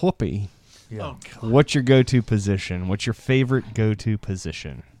making whoopee, what's your go-to position? What's your favorite go-to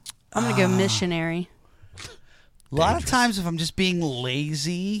position? I'm going to go missionary. A lot of times, if I'm just being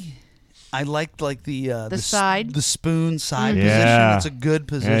lazy, I like the side? the spoon side Mhm. position. Yeah. It's a good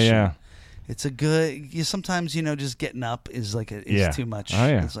position. Yeah. It's a good. Sometimes just getting up is like is Yeah. too much. Oh,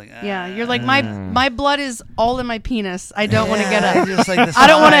 yeah. It's like Yeah, you're like, my blood is all in my penis. I don't want to get up. Just like the I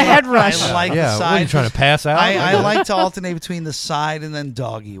don't want a side. head rush. I like Yeah, the what, side. are you trying to pass out? I like to alternate between the side and then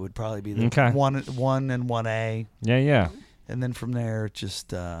doggy would probably be the Okay. one and 1A, Yeah. and then from there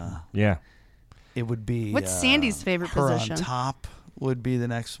just Yeah. it would be. What's Sandy's favorite her position? on top would be the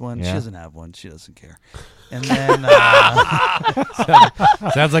next one. She Yeah. doesn't have one. She doesn't care. And then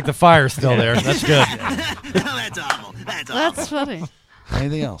Sounds like the fire's still there. That's good. That's funny.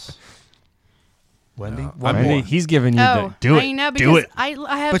 anything else? Wendy, No, one Wendy, more. he's giving you Oh, the do it. I know do because it.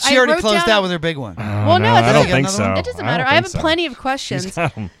 I have. But she I already wrote closed down- out with her big one. Well, no, I don't it think doesn't- so. It doesn't I matter. don't I have think so. plenty of She's questions.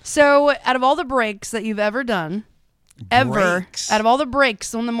 got 'em. So, out of all the breaks that you've ever done, ever, Breaks. out of all the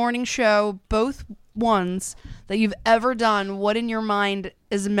breaks on the morning show, both ones that you've ever done, what in your mind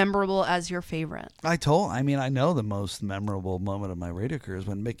is memorable as your favorite? I know the most memorable moment of my radio career is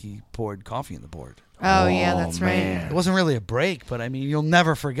when Mickey poured coffee in the board. Oh, yeah, that's right. It wasn't really a break, but I mean, you'll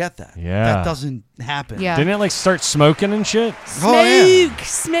never forget that. Yeah. That doesn't happen. Yeah. Didn't it like start smoking and shit? Smoke.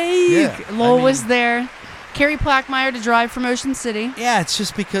 Yeah, Lowell I mean- was there. Carrie Plackmeyer to drive from Ocean City. Yeah, it's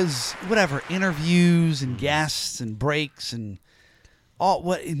just because whatever interviews and guests and breaks and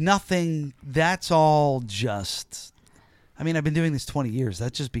nothing. That's all just. I mean, I've been doing this 20 years.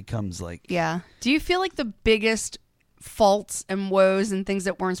 That just becomes like. Yeah. Do you feel like the biggest faults and woes and things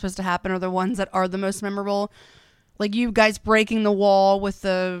that weren't supposed to happen are the ones that are the most memorable? Like you guys breaking the wall with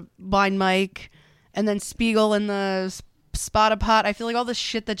the blind mic, and then Spiegel in the spot a pot. I feel like all the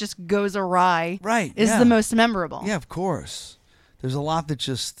shit that just goes awry is the most memorable. Yeah, of course. There's a lot that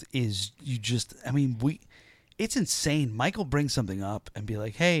just is. It's insane. Michael brings something up and be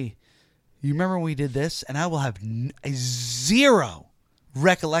like, "Hey, you remember when we did this?" And I will have a zero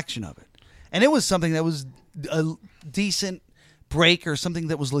recollection of it. And it was something that was a decent break or something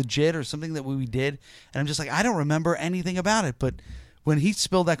that was legit or something that we did. And I'm just like, I don't remember anything about it. But when he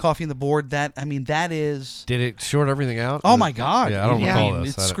spilled that coffee in the board, that is. Did it short everything out? Oh my God! Yeah, I don't recall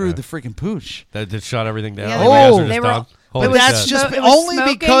this. It screwed the freaking pooch. That did shut everything down. Yeah, They were Holy but that's shit. just It was only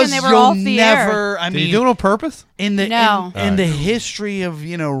smoking because and they were you'll off the never. air. I Did mean, you do it on purpose? in the No. in the history of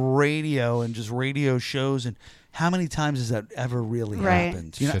radio and just radio shows, and how many times has that ever really Right.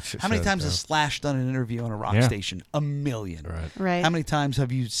 happened? Shit, How many shit, times yeah. has Slash done an interview on a rock station? A million. Right. How many times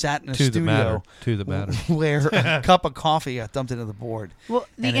have you sat in a Two that matter. studio Two that matter. where a cup of coffee got dumped into the board? Well,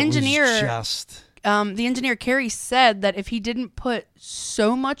 the and it was engineer, just the engineer Carrie said that if he didn't put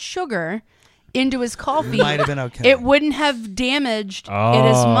so much sugar into his coffee, Might have been okay. it wouldn't have damaged it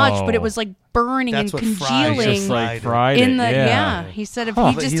as much, but it was like burning That's and what fried it. congealing Just like fried in it. the Yeah. He said if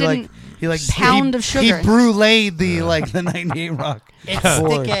Huh. he just He didn't pound of sugar. He bruleed the the 98 rock. It's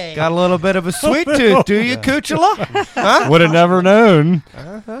board. sticky. Got a little bit of a sweet tooth, do you, Kuchela? Huh? Would have never known.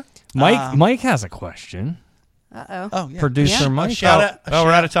 Mike has a question. Uh-oh. Oh, yeah. Producer Mike. Shout out, Oh,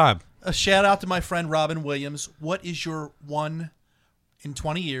 we're out of time. A shout out to my friend Robin Williams. What is your one in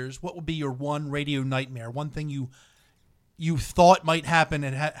 20 years? What would be your one radio nightmare? One thing you thought might happen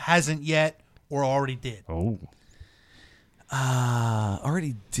and hasn't yet, or already did? Oh.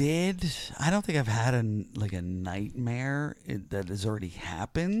 Already did. I don't think I've had a nightmare that has already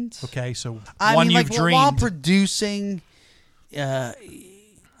happened. Okay, so I one mean, you've dreamed. while producing, I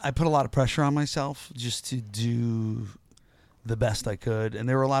put a lot of pressure on myself just to do the best I could, and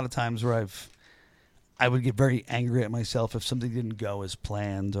there were a lot of times where I would get very angry at myself if something didn't go as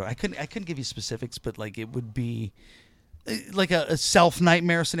planned, or I couldn't give you specifics, but like it would be like a self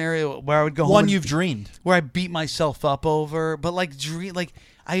nightmare scenario where I would go home One and- you've dreamed. where I beat myself up over, but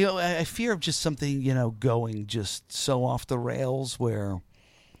I fear of just something going just so off the rails where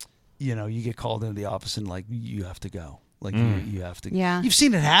you get called into the office and like you have to go. Like you have to. Yeah. You've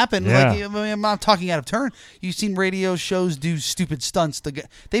seen it happen. Yeah. Like I'm not talking out of turn. You've seen radio shows do stupid stunts.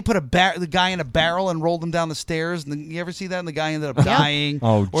 They put the guy in a barrel and rolled him down the stairs. And you ever see that? And the guy ended up dying.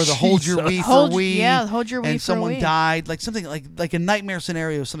 Oh, or the hold your wee for Hold wee. your wee and for someone wee. died. Like something like a nightmare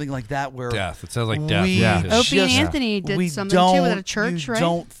scenario, something like that where Death. It sounds like death. we Yeah. Opie and just- Anthony did we something too at a don't- church, you right?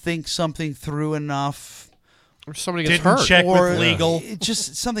 don't think something through enough. Or somebody gets Didn't hurt. check Or with legal. it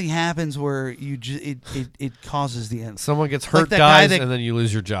just something happens where it causes the end. Someone gets Like hurt, that guy dies, that- and then you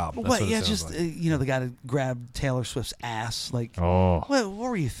lose your job. That's what it Yeah, sounds just like. the guy that grabbed Taylor Swift's ass. Like, Oh. what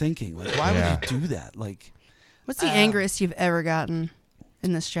were you thinking? Like, why Yeah. would you do that? Like, What's the angriest you've ever gotten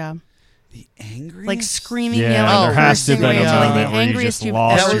in this job? the angriest, Like screaming, Yeah, yelling, there has to cursing, have been a raging, like moment the where you angriest just you've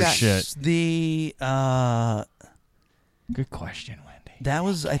lost ever your gotten. shit. The Good question, Wendy. that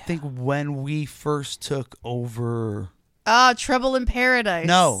was I think when we first took over. Trouble in Paradise.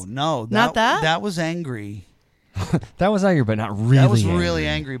 No, Not that? That was angry. That was angry, but not really. That was really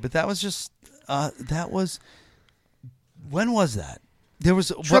angry, but that was just that was. When was that? There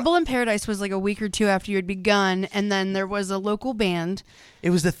was Trouble in Paradise was like a week or two after you had begun, and then there was a local band. It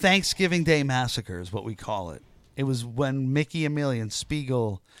was the Thanksgiving Day Massacre, is what we call it. It was when Mickey, Amelia, and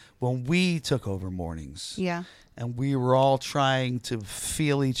Spiegel, when we took over mornings. Yeah. And we were all trying to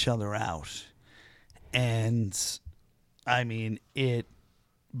feel each other out. And, I mean, it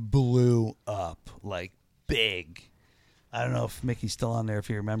blew up, like, big. I don't know if Mickey's still on there, if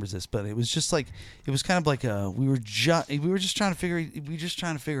he remembers this, but it was just like, it was kind of like we were just trying to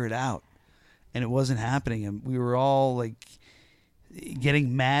figure it out. And it wasn't happening. And we were all, like,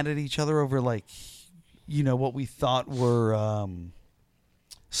 getting mad at each other over, like, what we thought were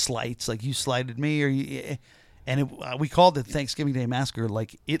slights, like you slighted me, And we called it Thanksgiving Day Massacre.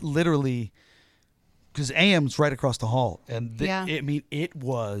 Like, it literally, because AM's right across the hall. And it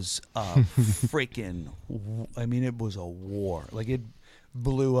was a freaking, it was a war. Like, it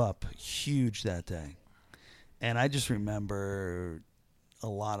blew up huge that day. And I just remember a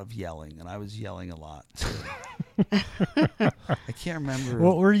lot of yelling, and I was yelling a lot too. I can't remember.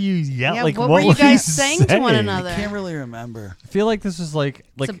 What were you yelling? Yeah, like, what were you guys saying to one I another? can't really remember. I feel like this was like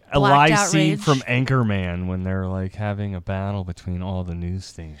a live scene from Anchorman when they're like having a battle between all the news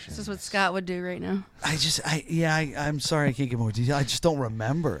stations. This is what Scott would do right now. I'm sorry I can't get more detail. I just don't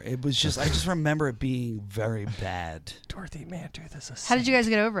remember. It was just I just remember it being very bad. Dorothy, man, do this. How did you guys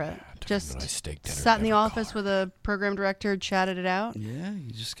get over it? Just sat in the office with a program director, chatted it out? Yeah,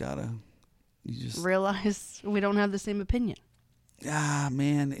 you just gotta realize we don't have the same opinion.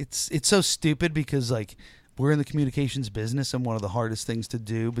 Man, it's so stupid because like we're in the communications business, and one of the hardest things to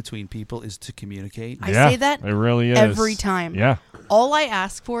do between people is to communicate. I say that it really is every time. Yeah. All I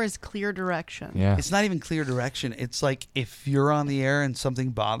ask for is clear direction. Yeah. It's not even clear direction. It's like if you're on the air and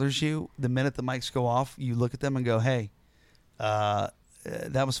something bothers you, the minute the mics go off, you look at them and go, "Hey, that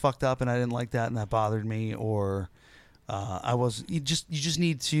was fucked up, and I didn't like that, and that bothered me," or you just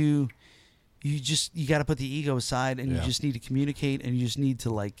need to. You got to put the ego aside, and you just need to communicate, and you just need to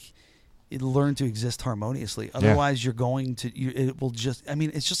learn to exist harmoniously. Otherwise, you're going to. It will just.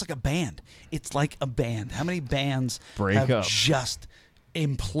 It's just like a band. It's like a band. How many bands have just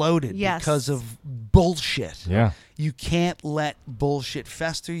imploded because of bullshit? Yeah. You can't let bullshit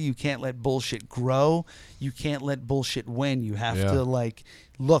fester. You can't let bullshit grow. You can't let bullshit win. You have to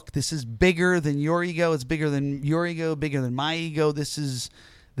look. This is bigger than your ego. It's bigger than your ego. Bigger than my ego. This is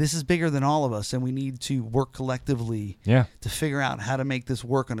bigger than all of us, and we need to work collectively to figure out how to make this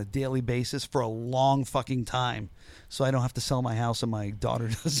work on a daily basis for a long fucking time, so I don't have to sell my house and my daughter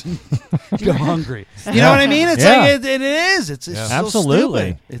doesn't go hungry. You know what I mean? It's like it is. It's absolutely.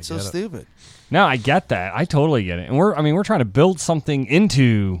 So stupid. It's so stupid. No, I get that. I totally get it. And we're trying to build something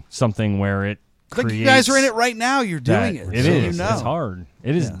into something where it creates. You guys are in it right now. You're doing it. It is. You know. It's hard.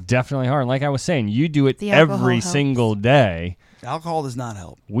 It is definitely hard. Like I was saying, you do it every single day. Alcohol does not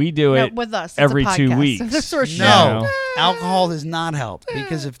help. We do it with us every 2 weeks. No, alcohol does not help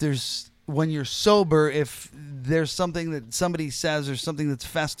because when you're sober, if there's something that somebody says or something that's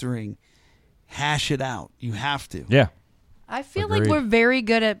festering, hash it out. You have to. Yeah. I feel like we're very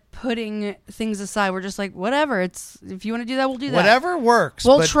good at putting things aside. We're just like, whatever. If you want to do that, we'll do that. Whatever works.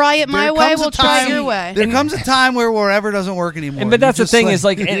 We'll try it my way. We'll try it your way. There comes a time where whatever doesn't work anymore. But that's the thing is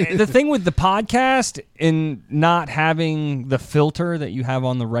like the thing with the podcast and not having the filter that you have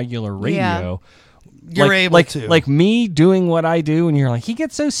on the regular radio. You're able to. Like me doing what I do, and you're like, he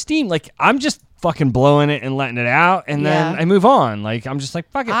gets so steamed. Like I'm just fucking blowing it and letting it out, and then I move on. Like I'm just like,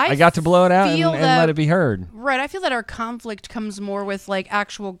 fuck it. I got to blow it out and let it be heard. Right. I feel that our conflict comes more with like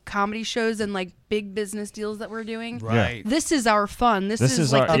actual comedy shows and like big business deals that we're doing. Right. This is our fun. This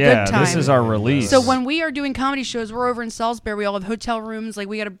is like our, a good time. This is our release. So when we are doing comedy shows, we're over in Salisbury. We all have hotel rooms. Like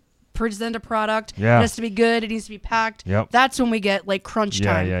we got to present a product. Yeah. It has to be good. It needs to be packed. Yep. That's when we get like crunch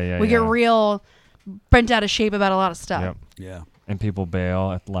time. We get real bent out of shape about a lot of stuff. Yep. Yeah. And people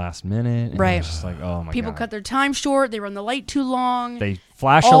bail at the last minute. And right. It's just like, oh my people God. cut their time short. They run the light too long. They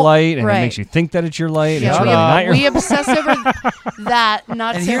flash a light and it makes you think that it's your light. Yeah, it's really not your we obsess over that.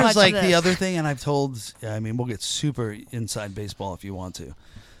 Not and so here's much like this. the other thing, and I've told. We'll get super inside baseball if you want to,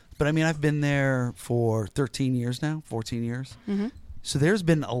 but I've been there for 13 years now, 14 years. Mm-hmm. So there's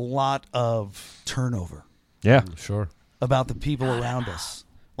been a lot of turnover. Yeah, sure. About the people around us.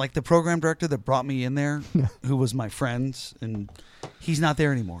 Like the program director that brought me in there, who was my friend, and he's not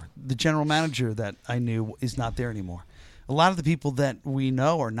there anymore. The general manager that I knew is not there anymore. A lot of the people that we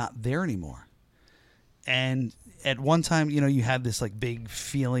know are not there anymore. And at one time, you had this like big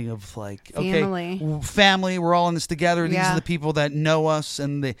feeling of like, family, we're all in this together. These are the people that know us,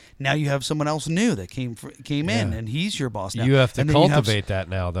 and now you have someone else new that came in, and he's your boss now. You have to cultivate that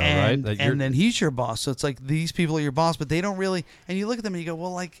now, though, right? And then he's your boss. So it's like these people are your boss, but they don't really. And you look at them and you go,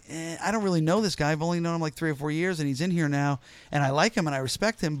 well, like I don't really know this guy. I've only known him like 3 or 4 years, and he's in here now, and I like him and I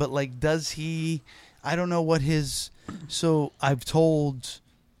respect him. But like, does he? I don't know what his. So I've told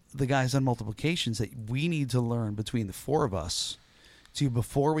the guys on multiple occasions that we need to learn between the four of us to,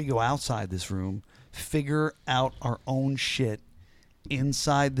 before we go outside this room, figure out our own shit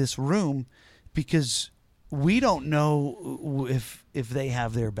inside this room, because we don't know if they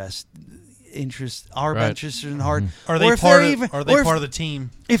have their best interest, our best interest in heart. Are they part of the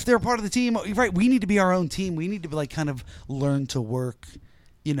team? If they're part of the team, right? We need to be our own team. We need to kind of learn to work,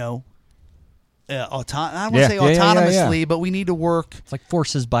 I won't say autonomously, but we need to work. It's like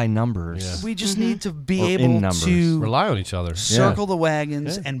forces by numbers. We just need to be Or able numbers. to rely on each other, circle the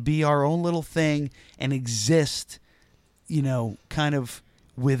wagons, and be our own little thing and exist, kind of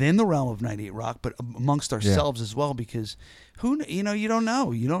within the realm of 98 Rock, but amongst ourselves as well. Because you don't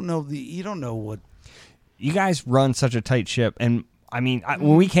know. You don't know what. You guys run such a tight ship, and I mean,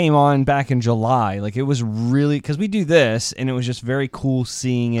 when we came on back in July, like it was really because we do this, and it was just very cool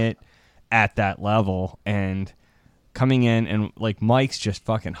seeing it at that level and coming in, and like Mike's just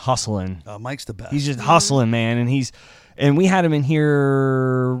fucking hustling. Mike's the best. He's just hustling, man, and we had him in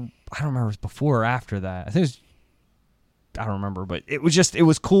here. I don't remember if it was before or after that. I think it was. I don't remember, but it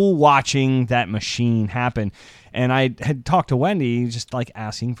was cool watching that machine happen. And I had talked to Wendi, just like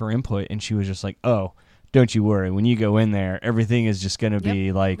asking for input, and she was just like, "Oh, don't you worry. When you go in there, everything is just going to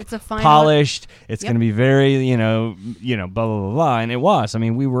be like polished. It's going to be very, blah, blah, blah, blah." And it was. I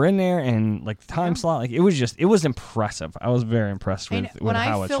mean, we were in there, and like the time slot, like it was impressive. I was very impressed with how it's run. When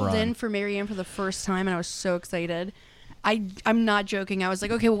I filled in for Marianne for the first time, and I was so excited, I'm not joking. I was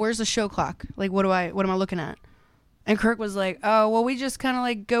like, okay, well, where's the show clock? Like, what am I looking at? And Kirk was like, oh, well, we just kind of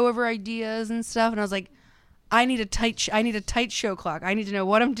like go over ideas and stuff. And I was like, I need a tight show clock. I need to know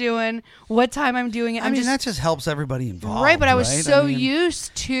what I'm doing, what time I'm doing it. That just helps everybody involved. Right, but I was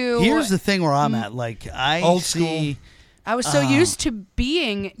used to. Here's the thing where I'm at. Like, Old school. I was so used to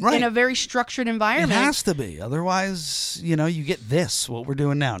being in a very structured environment. It has to be. Otherwise, you get this, what we're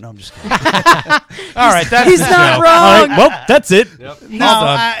doing now. No, I'm just kidding. All right, that's He's the not show. wrong. Well, that's it. Yep.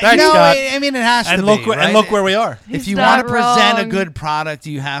 No, Thanks, Scott. I mean, it has to And be. look, right? and look where we are. If He's you want to not present a wrong. good product,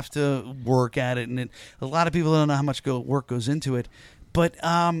 you have to work at it, and a lot of people don't know how much work goes into it. But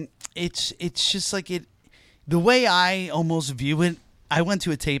it's just like it. The way I almost view it, I went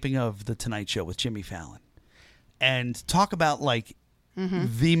to a taping of The Tonight Show with Jimmy Fallon, and talk about like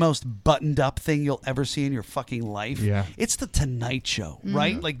the most buttoned up thing you'll ever see in your fucking life. Yeah. It's The Tonight Show,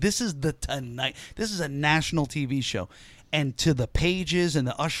 right? Like this is This is a national TV show, and to the pages and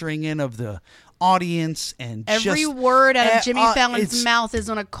the ushering in of the audience, and every just, word out of Jimmy Fallon's mouth is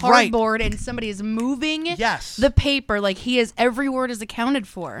on a cardboard, and somebody is moving the paper. Like every word is accounted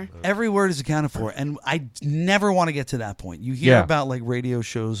for. Every word is accounted for, and I never want to get to that point. You hear about like radio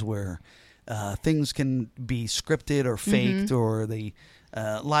shows where things can be scripted or faked, or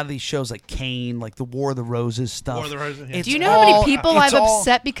a lot of these shows like Kane, like the War of the Roses stuff. War of the Roses, yeah. Do you know how many people I've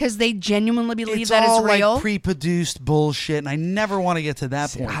upset because they genuinely believe that is real? Like pre-produced bullshit, and I never want to get to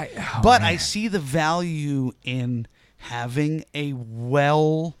that point. I see the value in having a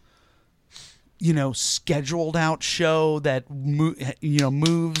scheduled out show that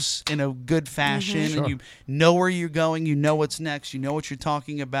moves in a good fashion, and you know where you're going, you know what's next, you know what you're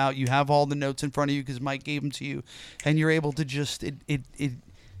talking about, you have all the notes in front of you because Mike gave them to you, and you're able to just it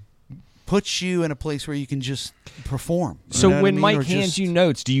puts you in a place where you can just perform. So when Mike hands you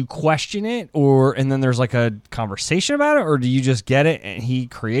notes, do you question it, and then there's like a conversation about it, or do you just get it and he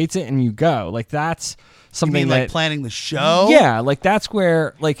creates it and you go? Like that's something like planning the show. Yeah, like that's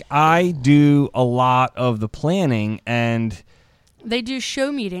where like I do a lot of the planning, and they do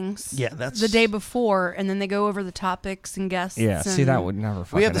show meetings. Yeah, that's the day before, and then they go over the topics and guests. Yeah, see, that would never.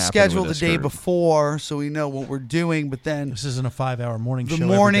 We have to schedule the day before so we know what we're doing, but then this isn't a 5-hour morning show. The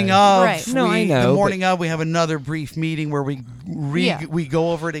morning of, right? No, I know. The morning of, we have another brief meeting where we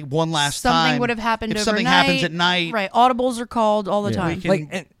go over it one last time. Something would have happened if overnight. Something happens at night, right? Audibles are called all the time.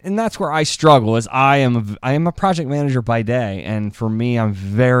 Like, and that's where I struggle. Is I am a project manager by day, and for me, I'm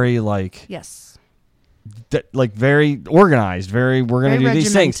very like very organized. We're going to do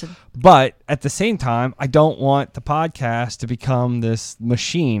these things, but at the same time, I don't want the podcast to become this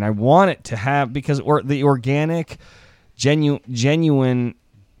machine. I want it to have the organic, genuine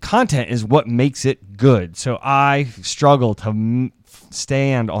content is what makes it good. So I struggle to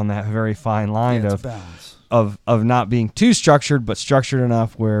stand on that very fine line of not being too structured, but structured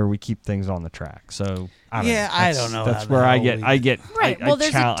enough where we keep things on the track. So I don't know. That's where I get right.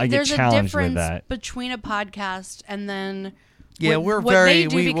 there's a difference between a podcast and then what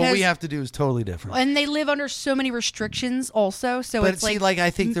we have to do is totally different. And they live under so many restrictions also. So but it's I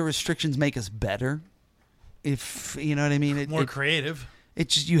think the restrictions make us better. If you know what I mean, more creative.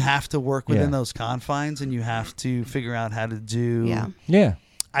 It's just you have to work within those confines, and you have to figure out how to do. Yeah.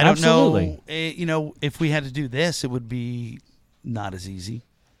 I don't know. If we had to do this, it would be not as easy.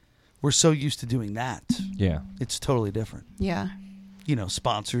 We're so used to doing that. Yeah. It's totally different. Yeah.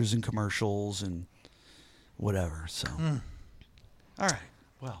 Sponsors and commercials and whatever. So, all right.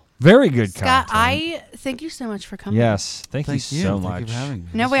 Well, very good Scott, content. I thank you so much for coming. Yes. Thank you so much. Thank you for having me.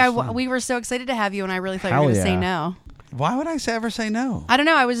 No, we were so excited to have you, and I really thought you were going to say no. Why would I ever say no? I don't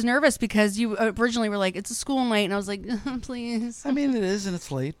know. I was nervous because you originally were like, it's a school night. And I was like, please. I mean, it is and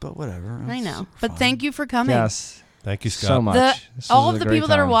it's late, but whatever. I know. But thank you for coming. Yes. Thank you, Scott. So much. All of the people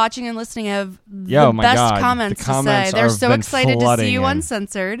that are watching and listening have my best God. comments The to comments say. They're are so been excited to flooding see you in.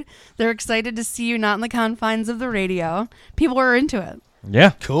 uncensored. They're excited to see you not in the confines of the radio. People are into it.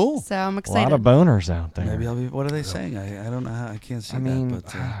 Yeah. Cool. So I'm A excited. lot of boners out there. Maybe I'll be. What are they saying? I don't know how. I can't see mean,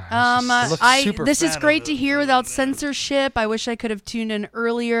 that. But this is great to hear without censorship. I wish I could have tuned in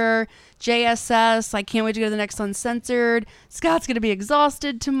earlier. JSS. I can't wait to go to the next Uncensored. Scott's going to be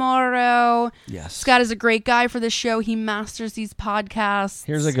exhausted tomorrow. Yes. Scott is a great guy for this show. He masters these podcasts.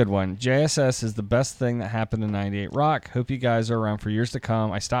 Here's a good one. JSS is the best thing that happened to 98 Rock. Hope you guys are around for years to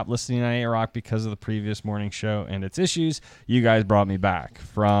come. I stopped listening to 98 Rock because of the previous morning show and its issues. You guys brought me back.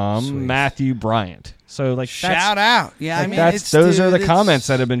 From Matthew Bryant. So shout out. Yeah, like I mean, those are the comments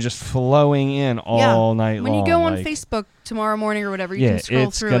that have been just flowing in all night long. When you go on Facebook tomorrow morning or whatever, you can scroll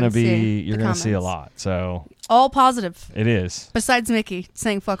it's through gonna and be see you're the gonna see a comments. lot. So all positive. It is. Besides Mickey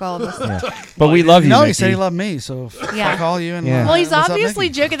saying fuck all of us. Yeah. But we love you. No, Mickey. he said he loved me, so fuck all you. And well, he's what's up, obviously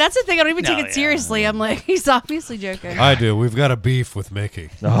Mickey? joking. That's the thing. I don't even take it seriously. I'm like, he's obviously joking. I do. We've got a beef with Mickey.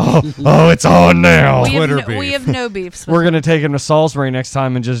 Oh, it's on now. We have no beefs. We're gonna take him to Salisbury next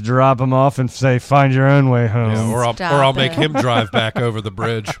time and just drop him off and say, "Find your own way home." Yeah, or I'll make him drive back over the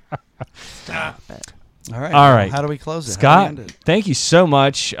bridge. Stop it. All right. All right. How do we close it? Scott, thank you so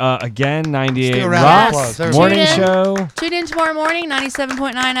much. Again, 98 do a round of Rock applause. morning show. Tune in tomorrow morning,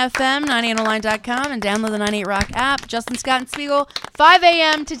 97.9 FM, 98online.com, and download the 98 Rock app. Justin Scott and Spiegel, 5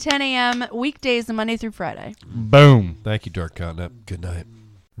 a.m. to 10 a.m. weekdays and Monday through Friday. Boom. Thank you, Dark Continent. Good night.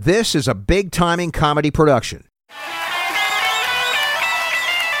 This is a big timing comedy production.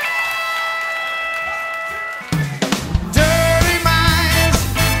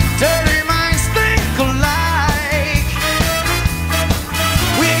 Dirty minds think alike.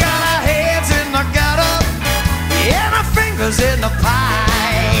 We got our heads in the gutter and our fingers in the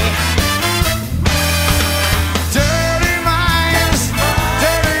pie. Dirty minds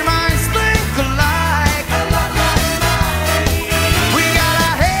think alike. We got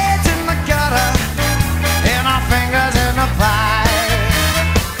our heads in the gutter and our fingers in the pie.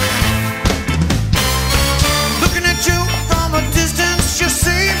 Looking at you from a distance, you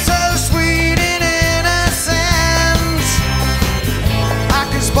seem so sweet and innocent. I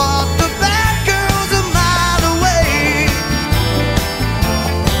can spot the bad girls a mile away.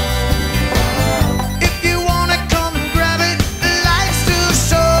 If you wanna come and grab it, life's too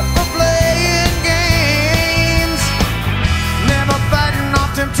short for playing games. Never fighting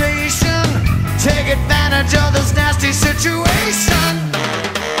off temptation, take advantage of this nasty situation.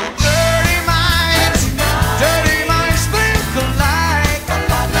 Dirty minds think alike.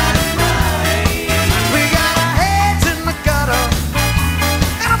 We got our heads in the gutter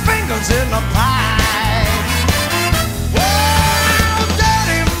and our fingers in the pie. Whoa,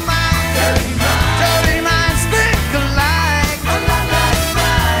 dirty minds think alike.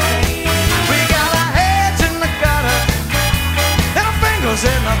 We got our heads in the gutter and our fingers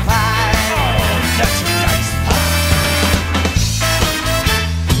in the pie.